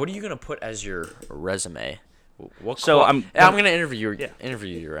want to. What are you gonna put as your resume? What So I'm gonna interview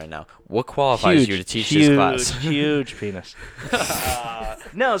you right now. What qualifies you to teach huge, this class? Huge penis.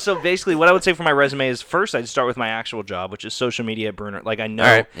 No, so basically, what I would say for my resume is first I'd start with my actual job, which is social media at Bruner. Like I know All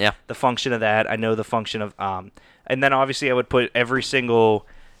right, yeah. the function of that. I know the function of and then obviously I would put every single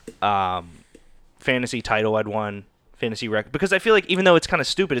fantasy title I'd won, fantasy rec, because I feel like even though it's kind of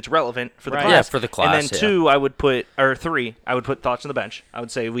stupid, it's relevant for the Right. class. Yeah, for the class, And then yeah. 2, I would put, or 3, I would put thoughts on the bench. I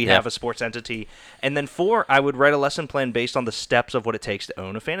would say we Yeah. have a sports entity, and then 4, I would write a lesson plan based on the steps of what it takes to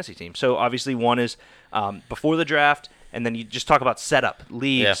own a fantasy team. So obviously 1 is before the draft. And then you just talk about setup,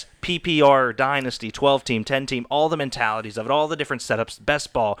 leagues, PPR, dynasty, 12-team, 10-team, all the mentalities of it, all the different setups,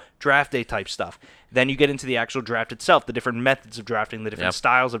 best ball, draft day type stuff. Then you get into the actual draft itself, the different methods of drafting, the different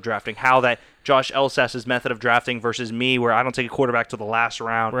styles of drafting, how that Josh Elsas's method of drafting versus me, where I don't take a quarterback to the last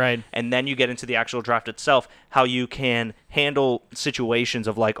round. Right. And then you get into the actual draft itself, how you can handle situations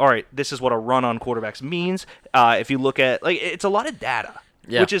of like, all right, this is what a run on quarterbacks means. If you look at, like, it's a lot of data.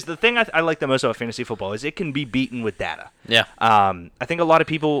 Yeah. Which is the thing I like the most about fantasy football is it can be beaten with data. Yeah. I think a lot of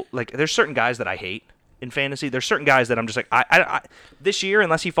people like. There's certain guys that I hate in fantasy. There's certain guys that I'm just like, I this year,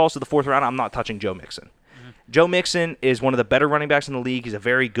 unless he falls to the 4th round, I'm not touching Joe Mixon. Joe Mixon is one of the better running backs in the league. He's a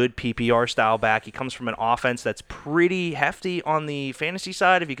very good PPR style back. He comes from an offense that's pretty hefty on the fantasy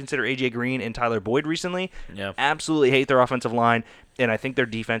side. If you consider AJ Green and Tyler Boyd recently, absolutely hate their offensive line, and I think their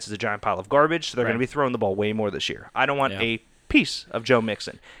defense is a giant pile of garbage. So they're going to be throwing the ball way more this year. I don't want a piece of Joe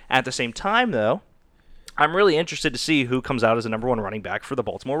Mixon. At the same time, though, I'm really interested to see who comes out as the number 1 running back for the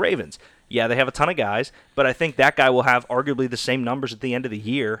Baltimore Ravens. Yeah, they have a ton of guys, but I think that guy will have arguably the same numbers at the end of the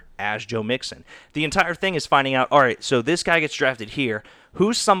year as Joe Mixon. The entire thing is finding out, all right, so this guy gets drafted here.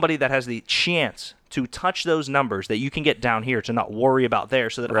 Who's somebody that has the chance to touch those numbers that you can get down here to not worry about there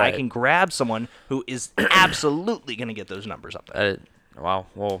so that I can grab someone who is absolutely going to get those numbers up there? Wow.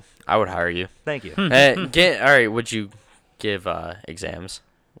 Well, I would hire you. Thank you. All right. Would you give exams?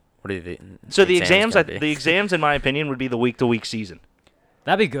 What are the So the exams, gonna be? the exams, in my opinion, would be the week-to-week season.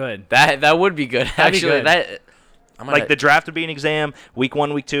 That'd be good. that would be good. That'd be Actually, good. Like the draft would be an exam, week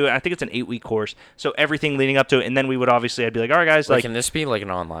 1, week 2. And I think it's an 8-week course. So everything leading up to it, and then we would obviously, I'd be like, all right, guys, Like, like, can this be like an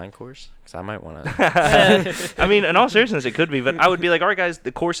online course? Because I might want to. I mean, in all seriousness, it could be, but I would be like, all right, guys,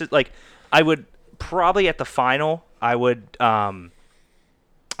 the course is like, I would probably at the final, I would have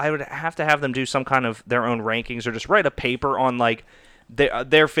to have them do some kind of their own rankings or just write a paper on like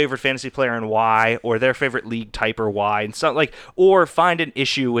their favorite fantasy player and why, or their favorite league type or why, and something like, or find an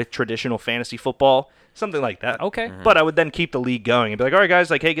issue with traditional fantasy football, something like that. Okay. But I would then keep the league going and be like, all right, guys,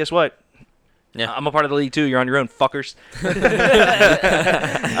 like, hey, guess what? Yeah. I'm a part of the league too. You're on your own, fuckers.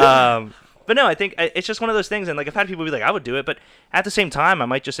 But no, I think it's just one of those things. And like, I've had people be like, I would do it, but at the same time, I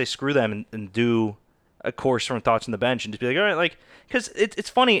might just say screw them and do a course from Thoughts on the Bench and just be like, all right, like, because it's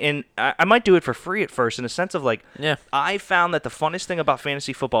funny, and I might do it for free at first in a sense of like, I found that the funnest thing about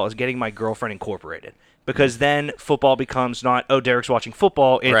fantasy football is getting my girlfriend incorporated. Because then football becomes not, oh, Derek's watching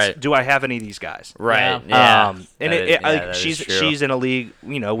football. It's, do I have any of these guys? Right. Yeah. And she's in a league.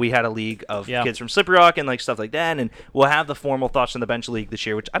 You know, we had a league of kids from Slippery Rock and like stuff like that. And we'll have the formal Thoughts on the Bench league this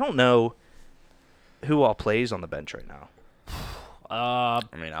year, which I don't know who all plays on the bench right now. I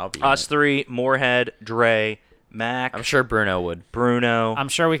mean, I'll be Us three: Moorhead, Dre, Mac. I'm sure Bruno would. Bruno. I'm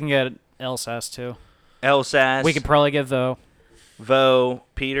sure we can get Elsas too. Elsas. We could probably get Vo,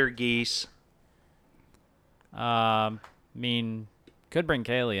 Peter, Geese. I mean, could bring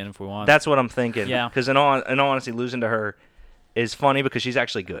Kaylee in if we want. That's what I'm thinking. Yeah. Because in all honesty, losing to her is funny because she's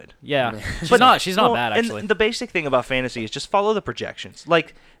actually good. Yeah. She's not bad, actually. And the basic thing about fantasy is just follow the projections.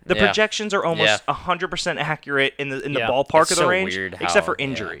 Like, the projections are almost 100% accurate in the ballpark It's of the so range, weird how- except for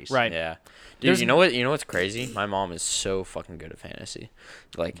injuries. Right. Yeah. Dude, you know what's crazy? My mom is so fucking good at fantasy.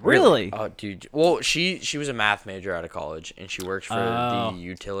 Like Really? Oh, dude. Well, she was a math major out of college, and she works for the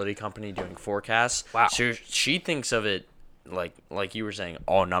utility company doing forecasts. Wow. So she thinks of it like you were saying,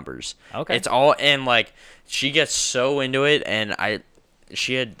 all numbers. Okay. It's all, and like she gets so into it, and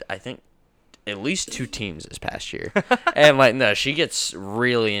she had, I think, at least 2 teams this past year. And like, no, she gets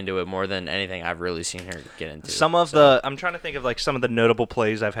really into it more than anything I've really seen her get into. I'm trying to think of like some of the notable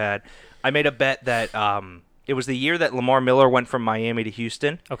plays I've had. I made a bet that it was the year that Lamar Miller went from Miami to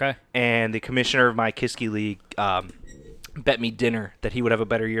Houston. Okay. And the commissioner of my Kiski League bet me dinner that he would have a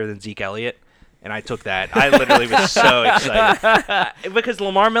better year than Zeke Elliott. And I took that. I literally was so excited. Because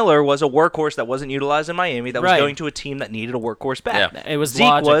Lamar Miller was a workhorse that wasn't utilized in Miami, that was going to a team that needed a workhorse back. Yeah. It was Zeke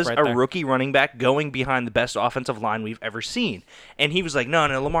logic was right a there. rookie running back going behind the best offensive line we've ever seen. And he was like, no,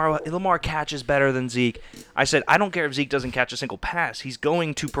 Lamar catches better than Zeke. I said, I don't care if Zeke doesn't catch a single pass. He's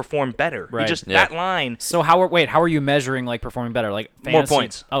going to perform better. Right. That line. So how are you measuring like performing better? Like fantasy? More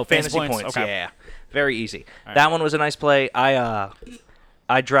points. Oh, fantasy points. Okay. Yeah. Very easy. Right. That one was a nice play.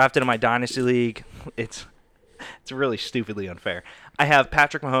 I drafted in my Dynasty League. It's really stupidly unfair. I have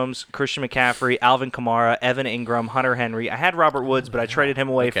Patrick Mahomes, Christian McCaffrey, Alvin Kamara, Evan Ingram, Hunter Henry. I had Robert Woods, but I traded him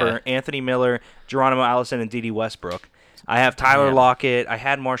away for Anthony Miller, Geronimo Allison, and Dede Westbrook. I have Tyler Lockett. I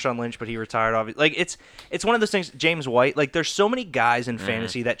had Marshawn Lynch, but he retired. Obviously, like it's one of those things. James White. Like there's so many guys in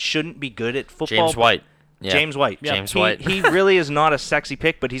fantasy that shouldn't be good at football. James White. Yeah. James White. Yeah. James White. He really is not a sexy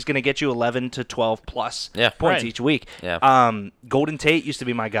pick, but he's going to get you 11 to 12 plus points each week. Yeah. Golden Tate used to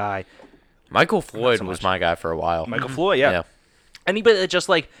be my guy. Michael Floyd was my guy for a while. Michael Floyd, yeah. Anybody that just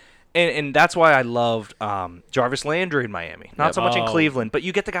like, and that's why I loved Jarvis Landry in Miami. Not so much in Cleveland, but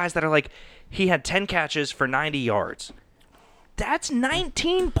you get the guys that are like, he had 10 catches for 90 yards. That's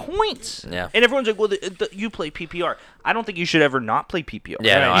 19 points. Yeah. And everyone's like, well, you play PPR. I don't think you should ever not play PPR.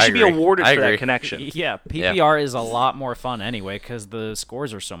 Yeah, no, you should agree. be awarded I for agree. that connection. Yeah, PPR is a lot more fun anyway because the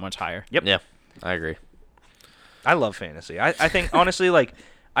scores are so much higher. Yep. Yeah, I agree. I love fantasy. I think, honestly, like,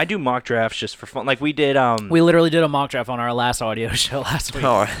 I do mock drafts just for fun. Like we did. We literally did a mock draft on our last audio show last week.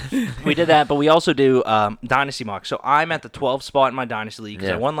 Oh. We did that, but we also do Dynasty mock. So I'm at the 12th spot in my Dynasty League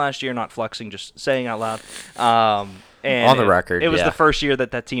because I Yeah. won last year, not flexing, just saying out loud. And On the record, it was yeah. the first year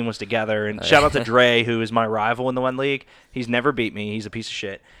that team was together. And shout out to Dre, who is my rival in the one league. He's never beat me. He's a piece of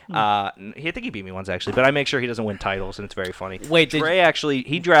shit. I think he beat me once actually, but I make sure he doesn't win titles, and it's very funny. Wait, Dre actually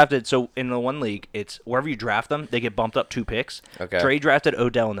he drafted. So in the one league, it's wherever you draft them, they get bumped up 2 picks. Okay. Dre drafted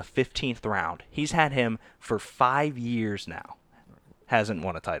Odell in the 15th round. He's had him for 5 years now. Hasn't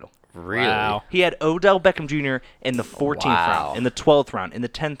won a title. Really? Wow. He had Odell Beckham Jr. in the 14th Wow. round, in the 12th round, in the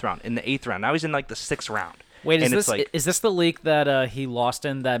 10th round, in the 8th round. Now he's in like the 6th round. Wait, And is it's this the league that he lost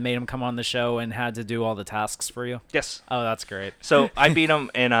in that made him come on the show and had to do all the tasks for you? Yes. Oh, that's great. So I beat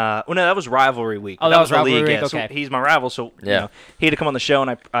him in well, no, that was rivalry week. Oh, that was the rivalry league. week, Yeah. So okay. he's my rival, so Yeah. you know, he had to come on the show,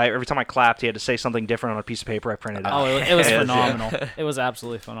 and I every time I clapped, he had to say something different on a piece of paper I printed out. Oh, it was Yeah. phenomenal. It was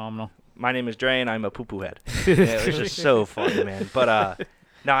absolutely phenomenal. My name is Dre, and I'm a poo-poo head. Yeah, it was just so funny, man. But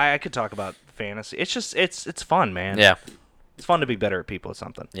no, I could talk about fantasy. It's just it's fun, man. Yeah. It's fun to be better at people at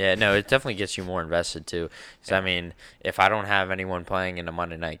something. Yeah, no, it definitely gets you more invested too. Because I mean, if I don't have anyone playing in a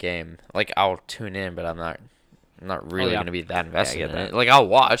Monday night game, like I'll tune in, but I'm not really yeah. going to be that invested get in that. it. Like I'll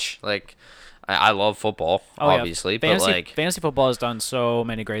watch. Like I love football, obviously, but like fantasy football has done so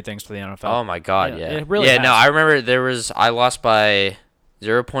many great things for the NFL. oh my god, Yeah, yeah, it really yeah. has. No, I remember I lost by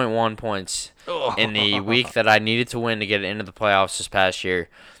 0.1 points in the week that I needed to win to get into the playoffs this past year,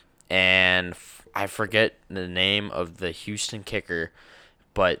 and I forget the name of the Houston kicker,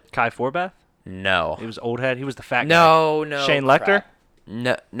 but Kai Forbath? no. He was old head. He was the fat guy. No. Shane Lecter? crap.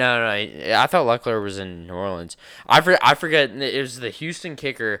 No. I thought Leckler was in New Orleans. I forget. It was the Houston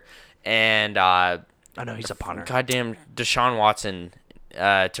kicker, and I know he's a punter. goddamn Deshaun Watson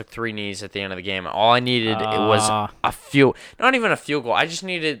took 3 knees at the end of the game. All I needed was a field, not even a field goal. I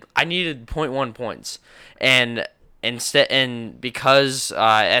needed 0.1 points, and because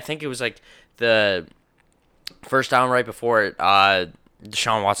I think it was like the first down right before it,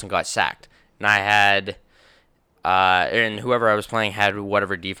 Deshaun Watson got sacked, and I had. And whoever I was playing had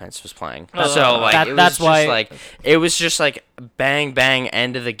whatever defense was playing. So like it was just like bang bang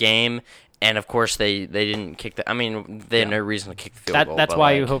end of the game, and of course they didn't kick the. I mean they had no reason to kick the field goal. That's but,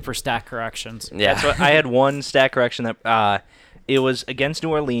 why like, you hope for stat corrections. Yeah, That's what I had one stat correction that it was against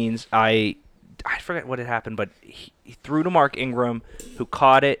New Orleans. I forget what had happened, but he threw to Mark Ingram, who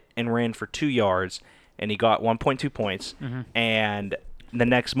caught it and ran for 2 yards, and he got 1.2 points. And the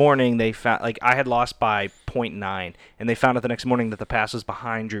next morning they found, like, I had lost by 0.9, and they found out the next morning that the pass was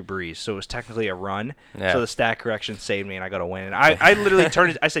behind Drew Brees, so it was technically a run. Yeah. So the stat correction saved me, and I got a win. And I literally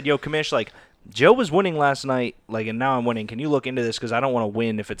turned it. I said, "Yo, Commish, like, Joe was winning last night, like, and now I'm winning. Can you look into this? Because I don't want to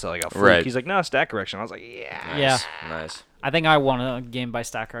win if it's like a fluke." Right. He's like, "No, stat correction." I was like, "Yeah." Yeah. nice. I think I won a game by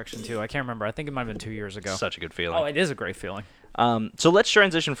stat correction too. I can't remember. I think it might have been 2 years ago. Such a good feeling. Oh, it is a great feeling. So let's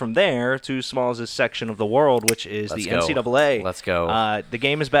transition from there to smallest section of the world, which is the NCAA. Let's go. The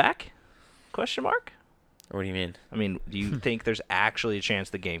game is back? Question mark? What do you mean? I mean, do you think there's actually a chance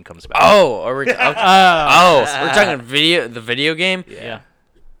the game comes back? Oh, are we we're talking the video game? Yeah.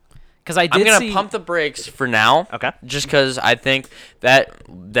 Because I'm gonna pump the brakes for now. Okay. Just because I think that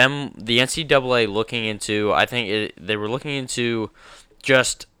the NCAA looking into, they were looking into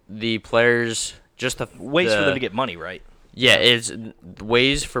just the players, just the ways for them to get money, right? Yeah, it's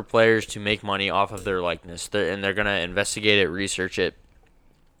ways for players to make money off of their likeness, and they're gonna investigate it, research it.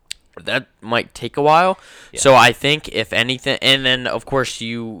 That might take a while. Yeah. So I think if anything, and then of course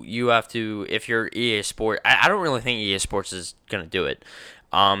you have to, if you're EA Sports, I don't really think EA Sports is gonna do it.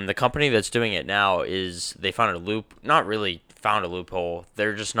 The company that's doing it now they found not really found a loophole.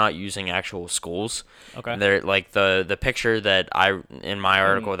 They're just not using actual schools. Okay. They're like the picture that in my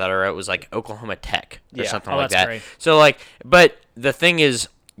article that I wrote was like Oklahoma Tech or something like that. Great. So like, but the thing is,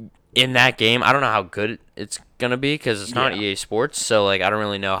 in that game, I don't know how good it's gonna be because it's not EA Sports. So like, I don't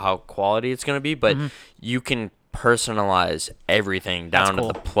really know how quality it's gonna be, but you can personalize everything down to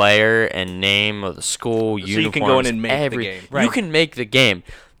the player and name of the school, uniforms. So you can go in and make the game. Right. You can make the game,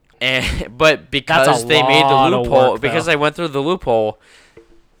 but because they made the loophole, because they went through the loophole,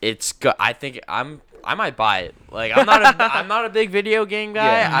 it's I think I might buy it. Like I'm not a big video game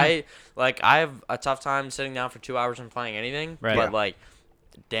guy. Yeah. I have a tough time sitting down for 2 hours and playing anything. Right. But like,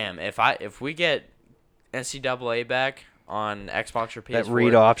 damn, if we get NCAA back on Xbox or PS4, that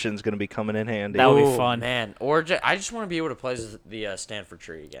read option's going to be coming in handy. That would be fun, man. Or I just want to be able to play the Stanford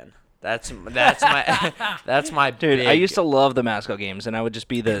tree again. That's my that's my dude. I used to love the mascot games, and I would just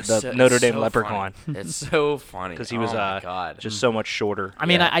be the Notre Dame leprechaun. It's so funny because he was just so much shorter. I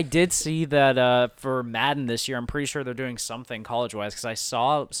mean, I did see that for Madden this year. I'm pretty sure they're doing something college-wise because I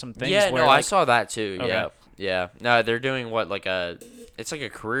saw some things. Yeah, where, I saw that too. Okay. Yeah. No, they're doing it's like a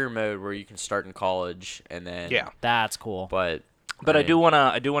career mode where you can start in college and then that's cool. But I do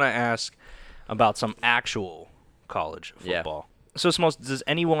wanna ask about some actual college football. So, Smalls, does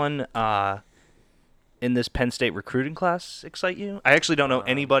anyone in this Penn State recruiting class excite you? I actually don't know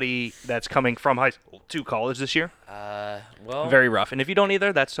anybody that's coming from high school to college this year. Well, very rough. And if you don't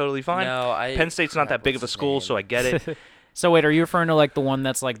either, that's totally fine. No, Penn State's not that big of a school, so I get it. So wait, are you referring to like the one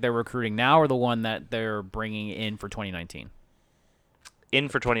that's like they're recruiting now, or the one that they're bringing in for 2019? In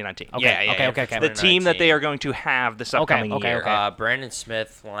for 2019. Okay. Okay. The team that they are going to have this upcoming year. Okay. Brandon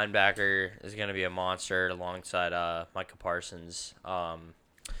Smith, linebacker, is going to be a monster alongside Micah Parsons. Micah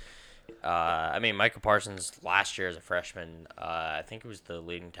Parsons last year as a freshman, I think he was the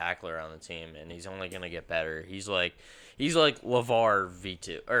leading tackler on the team, and he's only going to get better. He's like LeVar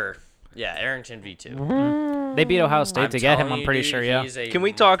V2 Arrington V2. They beat Ohio State to get him. I'm pretty sure. Yeah. Can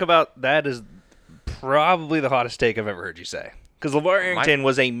we talk about that? Is probably the hottest take I've ever heard you say. Because LeVar Arrington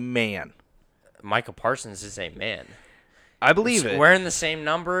was a man. Micah Parsons is a man. I believe it. Wearing the same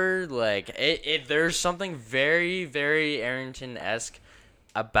number, like there's something very, very Arrington-esque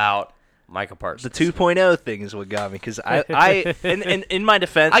about Micah Parsons. The 2.0 thing is what got me. Because I in my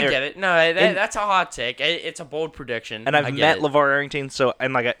defense, I get it. No, that's a hot take. It's a bold prediction. And I've met LeVar Arrington,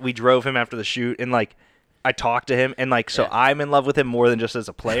 we drove him after the shoot, and I talked to him, and I'm in love with him more than just as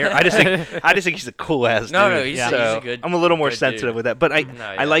a player. I just think he's a cool ass dude. No, he's a good. I'm a little more sensitive dude. with that, but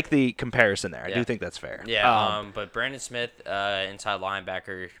I like the comparison there. I do think that's fair. Yeah. But Brandon Smith, inside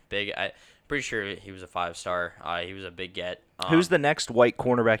linebacker, big. Pretty sure he was a 5-star. He was a big get. Who's the next white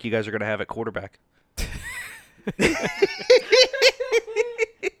cornerback you guys are going to have at quarterback?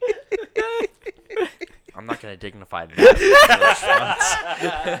 I'm not going to dignify that.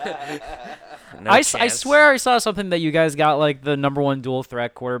 I swear I saw something that you guys got like the number one dual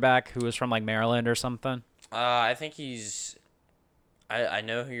threat quarterback who was from like Maryland or something. I think he's. I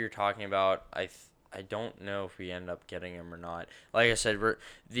know who you're talking about. I don't know if we end up getting him or not. Like I said,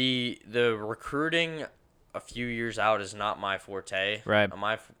 the recruiting a few years out is not my forte. Right.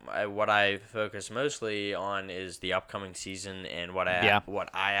 What I focus mostly on is the upcoming season and what I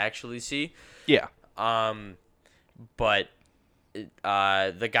actually see. Yeah. But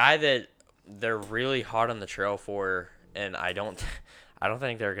the guy that they're really hot on the trail for, and I don't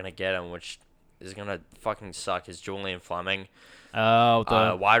think they're gonna get him, which is gonna fucking suck, is Julian Fleming. Oh,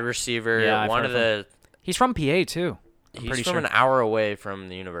 the wide receiver. Yeah, he's from PA too. He's from an hour away from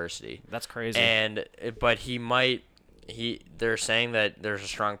the university. That's crazy. But they're saying that there's a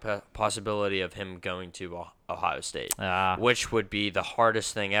strong possibility of him going to Ohio State, which would be the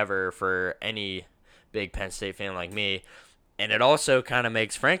hardest thing ever for any big Penn State fan like me. And it also kind of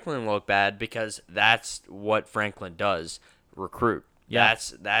makes Franklin look bad because that's what Franklin does, recruit. Yeah.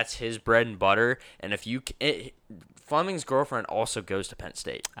 That's his bread and butter. And if Fleming's girlfriend also goes to Penn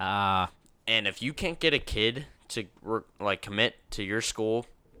State. And if you can't get a kid to commit to your school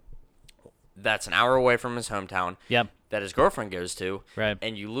that's an hour away from his hometown, Yep. that his girlfriend goes to, Right.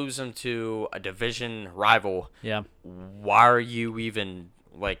 and you lose him to a division rival, Yeah. why are you even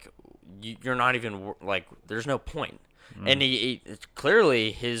you're not even there's no point. And he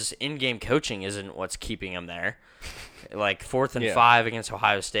clearly his in-game coaching isn't what's keeping him there. 4th and 5 against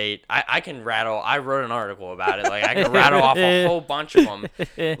Ohio State. I can rattle. I wrote an article about it. I can rattle off a whole bunch of them.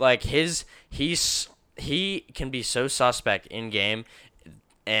 He can be so suspect in game,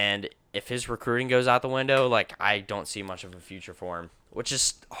 and if his recruiting goes out the window, I don't see much of a future for him. Which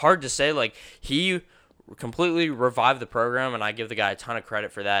is hard to say. He completely revived the program, and I give the guy a ton of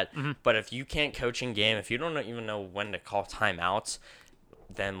credit for that. Mm-hmm. But if you can't coach in game, if you don't even know when to call timeouts,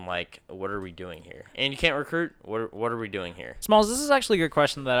 then what are we doing here? And you can't recruit. What are we doing here? Smalls, this is actually a good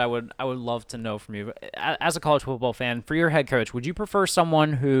question that I would love to know from you. As a college football fan, for your head coach, would you prefer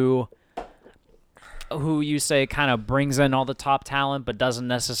someone who you say kind of brings in all the top talent but doesn't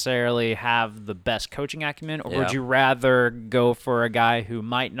necessarily have the best coaching acumen, or would you rather go for a guy who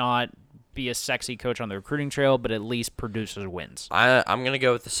might not be a sexy coach on the recruiting trail but at least produces wins? I'm going to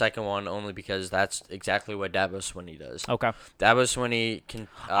go with the second one only because that's exactly what Dabo Swinney does. Okay. Dabo Swinney can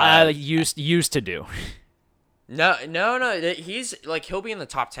used to do. No. He's he'll be in the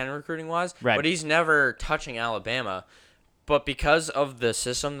top 10 recruiting wise, right, but he's never touching Alabama. But because of the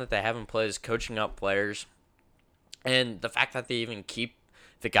system that they have in place, coaching up players, and the fact that they even keep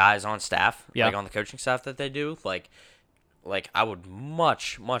the guys on staff, on the coaching staff that they do, I would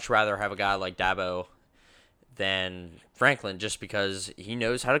much rather have a guy like Dabo than Franklin, just because he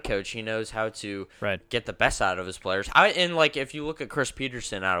knows how to coach, he knows how to get the best out of his players. If you look at Chris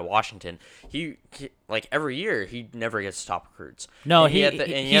Peterson out of Washington, he every year he never gets top recruits. No, and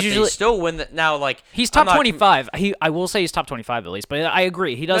he's usually they still win he's top 25. I will say he's top 25 at least, but I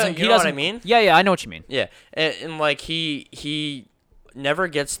agree he doesn't. You know what I mean? Yeah, I know what you mean. Yeah, and he never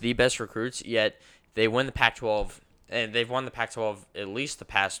gets the best recruits, yet they win the Pac-12. And they've won the Pac-12 at least the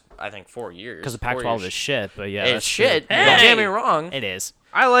past, I think, 4 years. Because the Pac-12 is shit, but yeah, it's shit. Don't get me wrong. It is.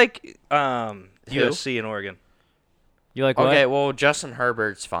 I like USC and Oregon. You like what? Okay, well, Justin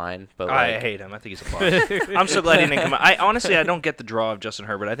Herbert's fine, but I hate him. I think he's a bust. I'm so glad he didn't come out. I don't get the draw of Justin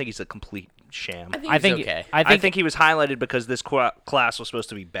Herbert. I think he's a complete sham. I think okay. I think he was highlighted because this class was supposed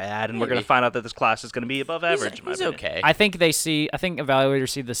to be bad, and we're going to find out that this class is going to be above average. He's okay. I think evaluators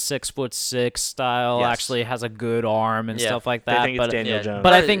see the 6'6" style actually has a good arm and stuff like that. I think it's Daniel Jones.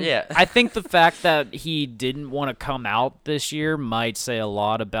 But I think the fact that he didn't want to come out this year might say a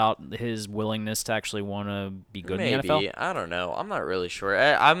lot about his willingness to actually want to be good in the NFL. I don't know. I'm not really sure.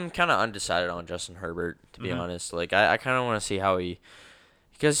 I'm kind of undecided on Justin Herbert, to be honest. I kind of want to see how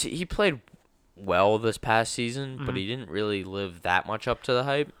because he played well this past season, but he didn't really live that much up to the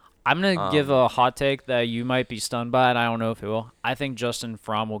hype. I'm going to give a hot take that you might be stunned by, and I don't know if it will. I think Justin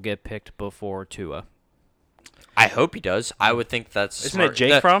Fromm will get picked before Tua. I hope he does. I would think that's Isn't it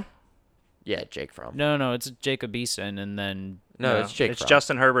Jake Fromm? Yeah, Jake Fromm. No, it's Jacob Eason, and then... No, it's Jake It's Fromm.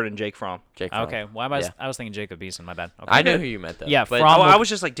 Justin Herbert and Jake Fromm. Jake Fromm. Okay, why am I was thinking Jacob Eason, my bad. Okay. I know who you meant, though. Yeah, but Fromm I was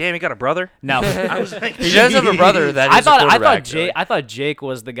just like, damn, he got a brother? No. I was like, he does have a brother that is a quarterback. I thought Jake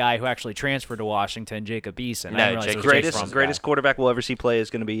was the guy who actually transferred to Washington, Jacob Eason. No, greatest quarterback we'll ever see play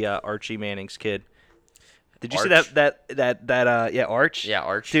is going to be Archie Manning's kid. Did you see that Arch? Yeah,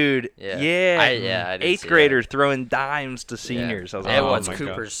 Arch. Dude, yeah. I did 8th grader throwing dimes to seniors. I was like, it's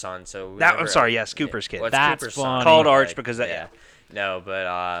Cooper's son, so... I'm sorry, yes, Cooper's kid. That's Cooper's funny. son. Called Arch because that... Yeah. No, but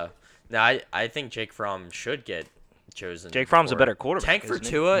I think Jake Fromm should get chosen. Jake Fromm's a better quarterback. Tank for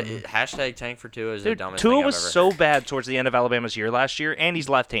Tua. Hashtag Tank for Tua is the dumbest Tua thing I've was ever so heard. bad towards the end of Alabama's year last year, and he's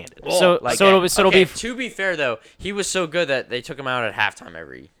left-handed. It'll be... To be fair, though, he was so good that they took him out at halftime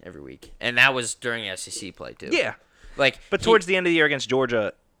every week, and that was during SEC play too. Yeah, but towards the end of the year again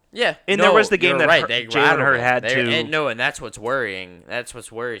Georgia. Yeah, and there was the game that Jalen Hurts had to. And that's what's worrying. That's what's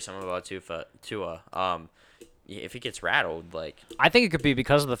worrisome about Tua. If he gets rattled, I think it could be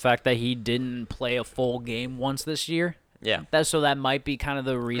because of the fact that he didn't play a full game once this year. Yeah. That might be kind of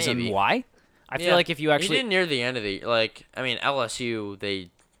the reason why. I feel like if you actually... He did near the end of the... LSU, they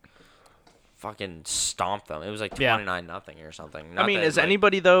fucking stomped them. It was 29-0 or something. Is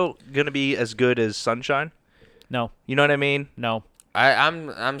anybody, though, going to be as good as Sunshine? No. You know what I mean? No.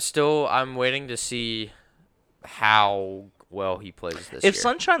 I'm waiting to see how well he plays this year. If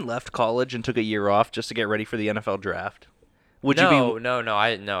Sunshine left college and took a year off just to get ready for the NFL draft, Would you be?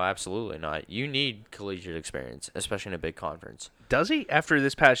 No, absolutely not. You need collegiate experience, especially in a big conference. Does he? After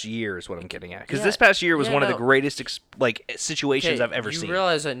this past year is what I'm getting at. Because Yeah, this past year was yeah, one of the no. greatest situations I've ever you seen. You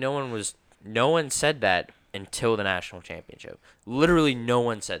realize that no one said that until the national championship. Literally, no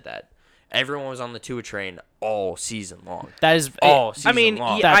one said that. Everyone was on the Tua train all season long. That is all season I mean,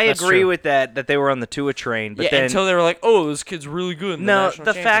 long. yeah, I That's agree true. with that they were on the Tua train, but then until they were like, "Oh, this kid's really good." In no, the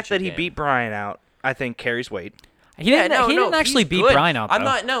the fact that he game. beat Bryant out, I think carries weight. He didn't actually he's beat good. Bryant out, though.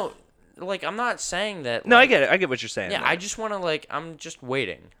 I'm not saying that. No, I like, get it. I get what you're saying. Yeah, though. I just want to I'm just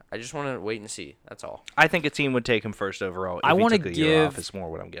waiting. I just want to wait and see. That's all. I think a team would take him first overall. If I want to give. off, is more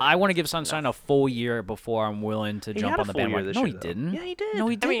what I'm getting. I want to give Sunshine a full year before I'm willing to jump had a on the full year bandwagon. this No, year, he though. didn't. Yeah, he did. No,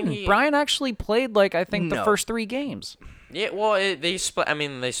 he I didn't. mean, Brian actually played I think the No. first 3 games. Yeah, well, they split. I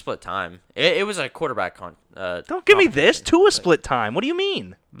mean, they split time. It was a quarterback Don't give me this. Tua split time. What do you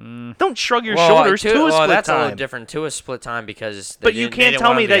mean? Don't shrug your Well, shoulders. Tua split that's time. a little different. Tua split time because. But you can't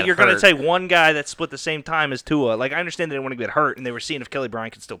tell me that you're going to say one guy that split the same time as Tua. Like, I understand they didn't want to get hurt, and they were seeing if Kelly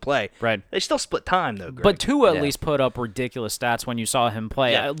Bryant could still play. Right. They still split time, though, Greg. But Tua Yeah. at least put up ridiculous stats when you saw him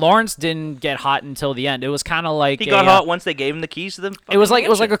play. Yeah. Lawrence didn't get hot until the end. It was kind of like he got hot once they gave him the keys to the It was fucking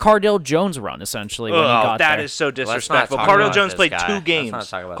like a mansion. Cardale Jones run essentially when he got that there. is so Let's not disrespectful. talk Cardale about Jones this played guy. 2 Let's games. not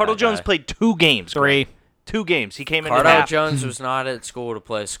talk about Cardale that Jones guy. played 2 games. Greg. 3. 2 games. He came in Cardale half. Jones was not at school to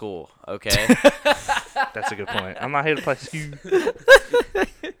play school. Okay. That's a good point. I'm not here to play.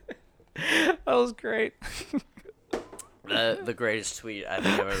 That was great. the greatest tweet I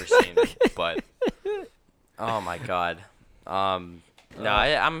think I've ever seen. But oh my god. No,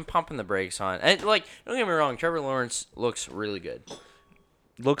 I'm pumping the brakes on. And don't get me wrong, Trevor Lawrence looks really good.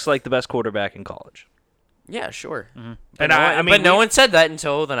 Looks like the best quarterback in college. Yeah, sure. And But no one said that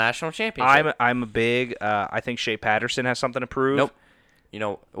until the national championship. I'm a big. I think Shea Patterson has something to prove.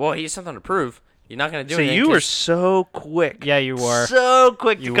 Nope. Well, he's something to prove. You're not going to do So anything. you were so quick. Yeah, you were. So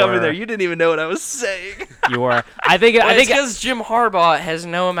quick to You come in were. there. You didn't even know what I was saying. You were. I think because Jim Harbaugh has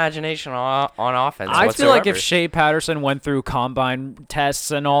no imagination on offense. I feel like if whatsoever. Shea Patterson went through combine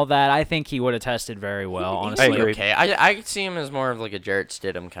tests and all that, I think he would have tested very well, honestly. I agree. Okay, I could see him as more of like a Jarrett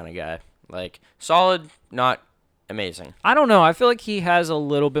Stidham kind of guy. Like solid, not amazing. I don't know. I feel like he has a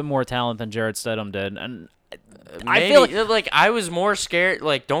little bit more talent than Jarrett Stidham did, and I Maybe, feel like I was more scared.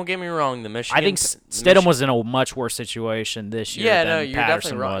 Like, don't get me wrong, the Michigan. I think Stidham was in a much worse situation this year Yeah, than no, you're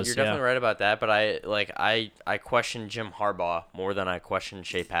Patterson definitely right. was. You're definitely right about that. But I question Jim Harbaugh more than I question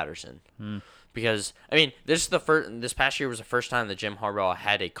Shea Patterson. Because I mean, this past year was the first time that Jim Harbaugh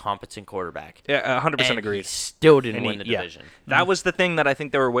had a competent quarterback. Yeah, 100% And agreed. He still didn't And win the division. That was the thing that I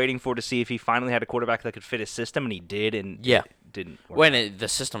think they were waiting for to see if he finally had a quarterback that could fit his system, and he did, and Yeah. it didn't work. When the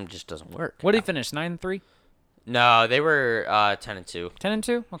system just doesn't work. What did he finish? 9-3, No, they were 10-2.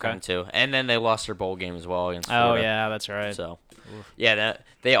 10-2. Okay. 10-2, and then they lost their bowl game as well against Oh Florida. yeah, that's right. So, yeah,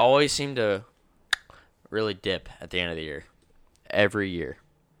 they always seem to really dip at the end of the year, every year.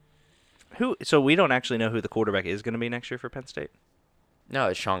 So we don't actually know who the quarterback is going to be next year for Penn State? No,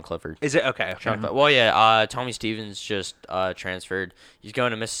 it's Sean Clifford. Is it? Okay. Well, yeah, Tommy Stevens just transferred. He's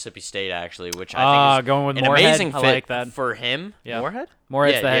going to Mississippi State, actually, which I think is going with an Moorhead? amazing I fit like that. for him. Yeah. Moorhead?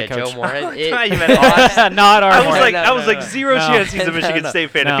 Moorhead's the head coach. Joe Moorhead. You meant Austin. Not our I was Moorhead. like, I was like zero No. chance he's a Michigan No. State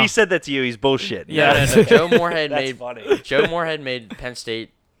fan. No. If he said that to you, he's bullshit. Yeah. No. Joe Moorhead That's made funny. Joe Moorhead made Penn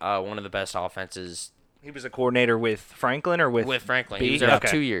State one of the best offenses He was a coordinator with Franklin or with Franklin. B? He was there for Okay.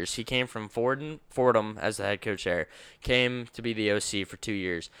 2 years. He came from Fordham as the head coach there. Came to be the OC for 2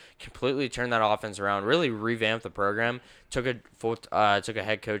 years. Completely turned that offense around. Really revamped the program. Took a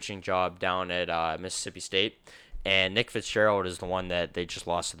head coaching job down at Mississippi State. And Nick Fitzgerald is the one that they just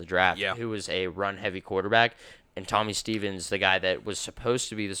lost to the draft. Yeah. Who was a run-heavy quarterback. And Tommy Stevens, the guy that was supposed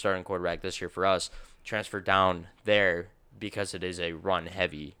to be the starting quarterback this year for us, transferred down there because it is a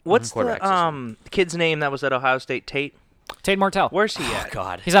run-heavy What's quarterback the kid's name that was at Ohio State? Tate. Tate Martell. Where's he system. at? Oh,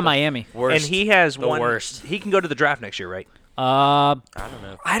 God. He's at Miami. Worst. And he has the one. worst. He can go to the draft next year, right? I don't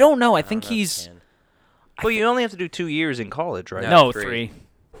know. I don't know. I think don't know if he's he can. Well, you only have to do 2 years in college, right? no 3. 3.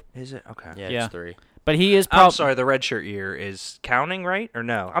 Is it? Okay. Yeah, Yeah. it's 3. But he is I'm probably. sorry, the redshirt year is counting, right? Or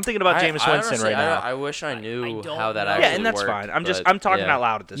no? I'm thinking about Jameis Winston honestly, right now. I wish I knew don't how that know. actually Yeah, and that's worked, fine. I'm but, talking yeah. out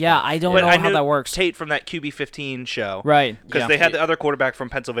loud at this Yeah, point. I don't But know I how knew that works. Tate from that QB15 show. Right. Because yeah. they had the other quarterback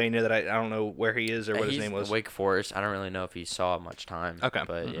from Pennsylvania that I don't know where he is or what his He's name was. Wake Forest. I don't really know if he saw much time. Okay.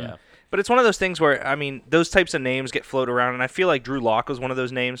 But yeah. But it's one of those things where, I mean, those types of names get floated around, and I feel like Drew Lock was one of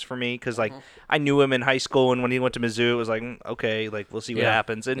those names for me because, like, I knew him in high school, and when he went to Mizzou, it was like, okay, like, we'll see what Yeah.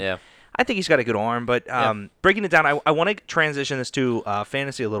 happens. And Yeah. I think he's got a good arm, but breaking it down, I want to transition this to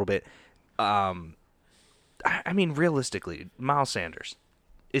fantasy a little bit. I mean, realistically, Miles Sanders.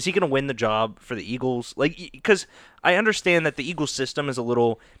 is he going to win the job for the Eagles? Like, because I understand that the Eagles system is a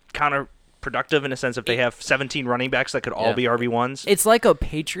little counterproductive in a sense if they have 17 running backs that could all be RB1s. It's like a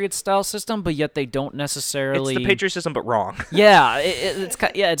Patriots style system, but yet they don't necessarily. It's the Patriots system, but wrong. Yeah,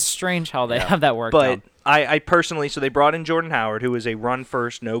 it's strange how they have that worked But out. I personally, so they brought in Jordan Howard, who is a run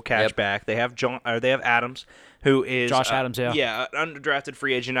first, no catch back. They have they have Adams, who is Josh Adams, an undrafted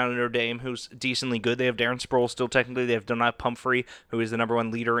free agent out of Notre Dame, who's decently good. They have Darren Sproles still technically. They have Donai Pumphrey, who is the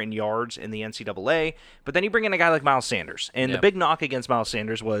 #1 leader in yards in the NCAA. But then you bring in a guy like Miles Sanders, and the big knock against Miles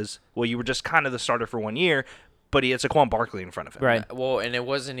Sanders was, well, you were just kind of the starter for 1 year, but he had Saquon Barkley in front of him. Right. Well, and it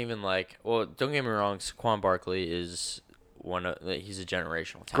wasn't even like, well, don't get me wrong, Saquon Barkley is he's a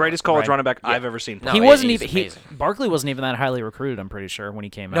generational talent. Greatest college running back I've ever seen. No, He wasn't he's even amazing. Barkley wasn't even that highly recruited. I'm pretty sure when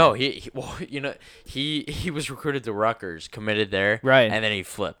he came No, out. he was recruited to Rutgers, committed there, Right. and then he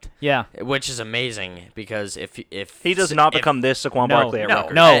flipped. Yeah. Which is amazing because if He does not become this Saquon Barkley at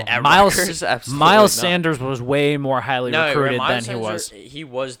Rutgers. No, At Miles Rutgers, absolutely Miles not. Sanders was way more highly recruited Miles than he was. Sanders, he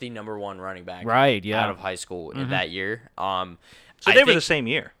was the #1 running back. Right, yeah. Out of high school in that year. So I they were think- the same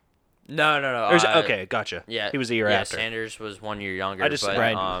year. No. Okay, gotcha. Yeah, he was a year after. Sanders was 1 year younger. I just- but,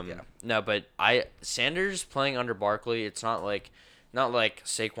 right. No, but Sanders playing under Barkley, it's not like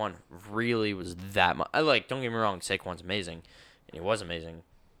Saquon really was that much. Don't get me wrong, Saquon's amazing, and he was amazing,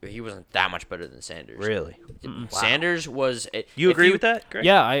 but he wasn't that much better than Sanders. Really? Sanders was. You agree with that, Greg?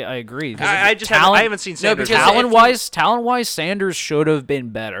 Yeah, I agree. I just haven't seen Sanders. because Talent-wise, Sanders should have been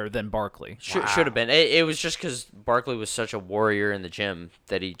better than Barkley. Should have been. It was just because Barkley was such a warrior in the gym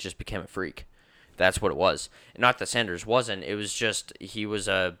that he just became a freak. That's what it was. Not that Sanders wasn't. It was just he was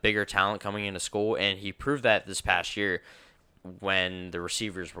a bigger talent coming into school, and he proved that this past year when the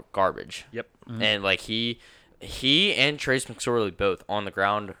receivers were garbage. Yep. And he and Trace McSorley both on the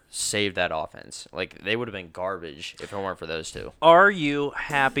ground saved that offense. They would have been garbage if it weren't for those two. Are you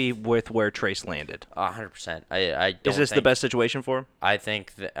happy with where Trace landed? 100%. I don't Is this the think- best situation for him? I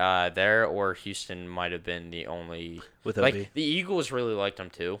think there or Houston might have been the only With OB. The Eagles really liked him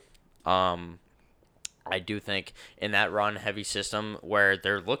too. I do think in that run-heavy system where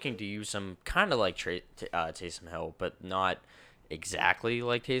they're looking to use him kind of like Taysom Hill, but not exactly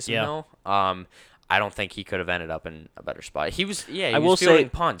like Taysom Hill. I don't think he could have ended up in a better spot. He was fielding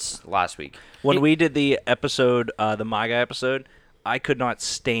punts last week. When we did the episode, the My Guy episode, I could not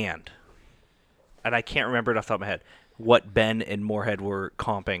stand, and I can't remember it off the top of my head, what Ben and Moorhead were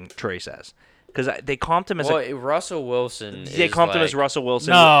comping Trace as. Because they comped him as Russell Wilson. They comped him as Russell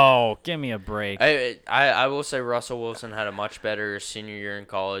Wilson. No, give me a break. I will say Russell Wilson had a much better senior year in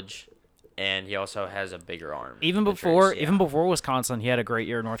college, and he also has a bigger arm. Even than before Trace, even before Wisconsin, he had a great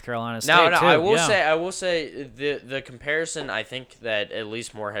year in North Carolina State. No, too. I will say the comparison I think that at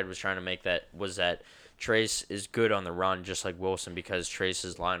least Moorhead was trying to make was that Trace is good on the run, just like Wilson, because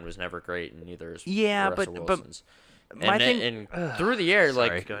Trace's line was never great, and neither is Russell Wilson's. My thing, through the air,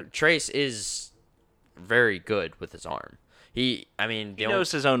 sorry, go ahead. Trace is very good with his arm. He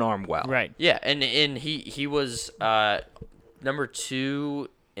knows his own arm well. Right. Yeah, and he was #2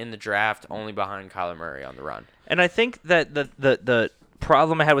 in the draft, only behind Kyler Murray on the run. And I think that the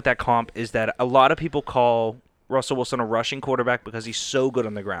problem I had with that comp is that a lot of people call Russell Wilson a rushing quarterback because he's so good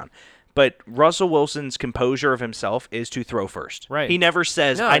on the ground. But Russell Wilson's composure of himself is to throw first. Right. He never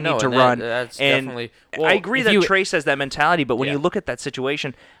says, No, I need to and run. that's and definitely. I agree that you- Trace has that mentality, but when Yeah. you look at that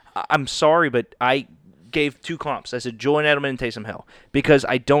situation, I'm sorry, but I gave 2 comps. I said Julian Edelman and Taysom Hill because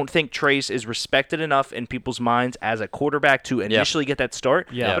I don't think Trace is respected enough in people's minds as a quarterback to initially get that start.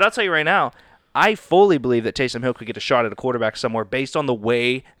 Yeah. But I'll tell you right now, I fully believe that Taysom Hill could get a shot at a quarterback somewhere based on the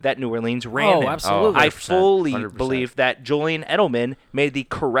way that New Orleans ran him. absolutely. I 100%, fully 100%. believe that Julian Edelman made the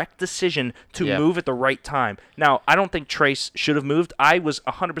correct decision to Yeah. move at the right time. Now, I don't think Trace should have moved. I was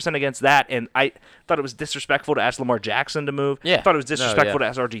 100% against that, and I thought it was disrespectful to ask Lamar Jackson to move. Yeah. I thought it was disrespectful to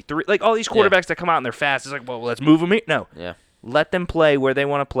ask RG3. Like, all these quarterbacks that come out and they're fast, it's like, well, let's move them. No. Yeah. Let them play where they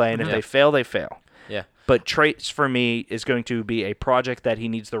want to play, and if they fail, they fail. Yeah. But Trace, for me, is going to be a project that he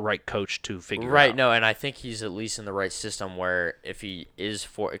needs the right coach to figure out. Right, no, and I think he's at least in the right system where if he is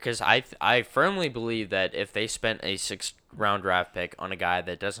because I firmly believe that if they spent a 6th-round draft pick on a guy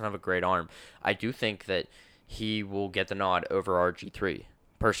that doesn't have a great arm, I do think that he will get the nod over RG3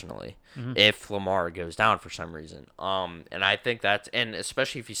 personally if Lamar goes down for some reason. And I think and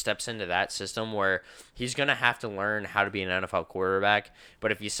especially if he steps into that system where he's going to have to learn how to be an NFL quarterback,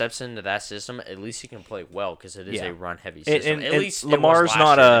 but if he steps into that system, at least he can play well because it is a run-heavy system. And at least Lamar's it was last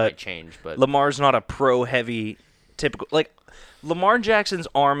not year, that a might change, but Lamar's not a pro-heavy typical like Lamar Jackson's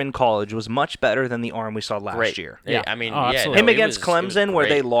arm in college was much better than the arm we saw last year. Yeah, I mean, Oh, yeah, absolutely. no, Him it against was Clemson, where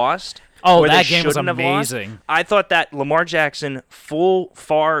they great. lost, Oh, where that they game was shouldn't have lost. amazing. I thought that Lamar Jackson,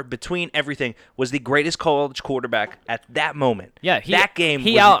 far between everything, was the greatest college quarterback at that moment. Yeah, that game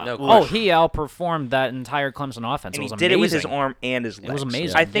he was he outperformed that entire Clemson offense. and it was he did it with his amazing. arm and his legs. It was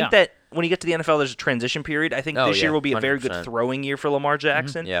amazing. I think yeah. that when you get to the NFL, there's a transition period. I think Oh, this year yeah, will be a very good 100%. throwing year for Lamar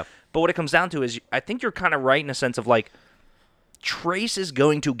Jackson. Yeah. But what it comes down to is, I think you're kind of right in a sense of like, Trace is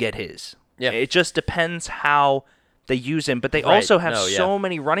going to get his. Yeah. It just depends how they use him. But they Right. also have No, yeah. so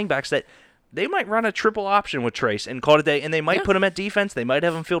many running backs that they might run a triple option with Trace and call it a day, and they might put him at defense. They might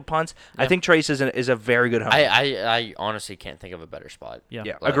have him field punts. I think Trace is a very good home. I honestly can't think of a better spot. Yeah.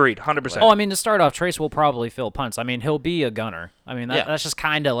 Yeah, Like- agreed, 100%. Oh, I mean, to start off, Trace will probably fill punts. I mean, he'll be a gunner. I mean, Yeah. that's just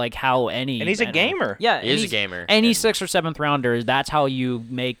kind of like how any... And he's a gamer. Yeah, He is a gamer. Any And- 6th or 7th rounder, that's how you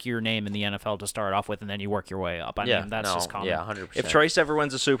make your name in the NFL to start off with, and then you work your way up. I Yeah, mean, that's just common. Yeah, 100%. If Trace ever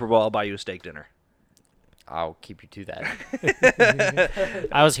wins a Super Bowl, I'll buy you a steak dinner. I'll keep you to that.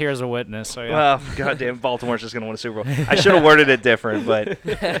 I was here as a witness, so yeah. Well, goddamn, Baltimore's just going to win a Super Bowl. I should have worded it different, but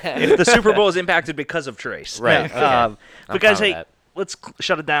if the Super Bowl is impacted because of Trace. Right, okay. But I'm guys, fine hey, with that. let's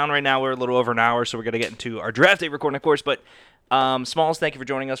shut it down right now. We're a little over an hour, so we're going to get into our draft day recording, of course. But Smalls, thank you for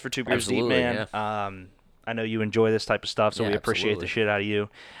joining us for Two Beers Deep, Absolutely, man. I know you enjoy this type of stuff, so Yeah, we appreciate the absolutely. shit out of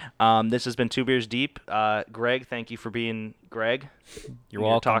you. This has been Two Beers Deep. Greg, thank you for being Greg. You're Your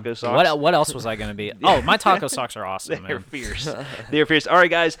welcome. taco socks. What else was I going to be? Oh, my taco socks are awesome, They're man. fierce. They're fierce. All right,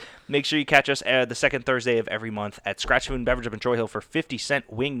 guys. Make sure you catch us the second Thursday of every month at Scratch Food and Beverage up in Troy Hill for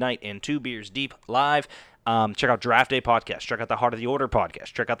 50-cent wing night and Two Beers Deep live. Check out Draft Day podcast. Check out the Heart of the Order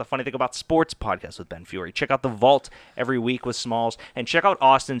podcast. Check out the Funny Thing About Sports podcast with Ben Fury. Check out the Vault every week with Smalls. And check out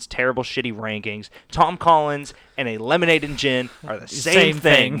Austin's terrible, shitty rankings. Tom Collins and a lemonade and gin are the same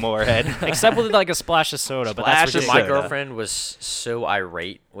thing, Moorhead. Except with like a splash of soda, but Splash that's of ridiculous. My soda. girlfriend was so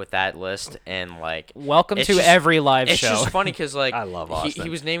irate with that list, and like, Welcome it's to just- every live it's show. just funny because like I love he Austin.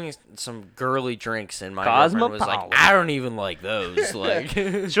 was naming some girly drinks, and my girlfriend was like, Cosmopolitan. I don't even like those. Like,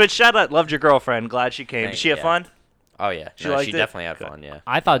 So shout out. Loved your girlfriend. Glad she came. Did she have Yeah. fun? oh yeah, She no, liked she it? definitely had Good. fun. Yeah.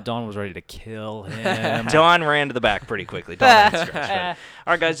 I thought Dawn was ready to kill him. Don ran to the back pretty quickly. Don didn't scratch that.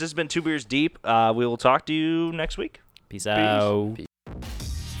 All right, guys, this has been Two Beers Deep. We will talk to you next week. Peace out.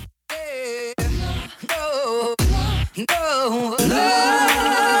 No, no, no.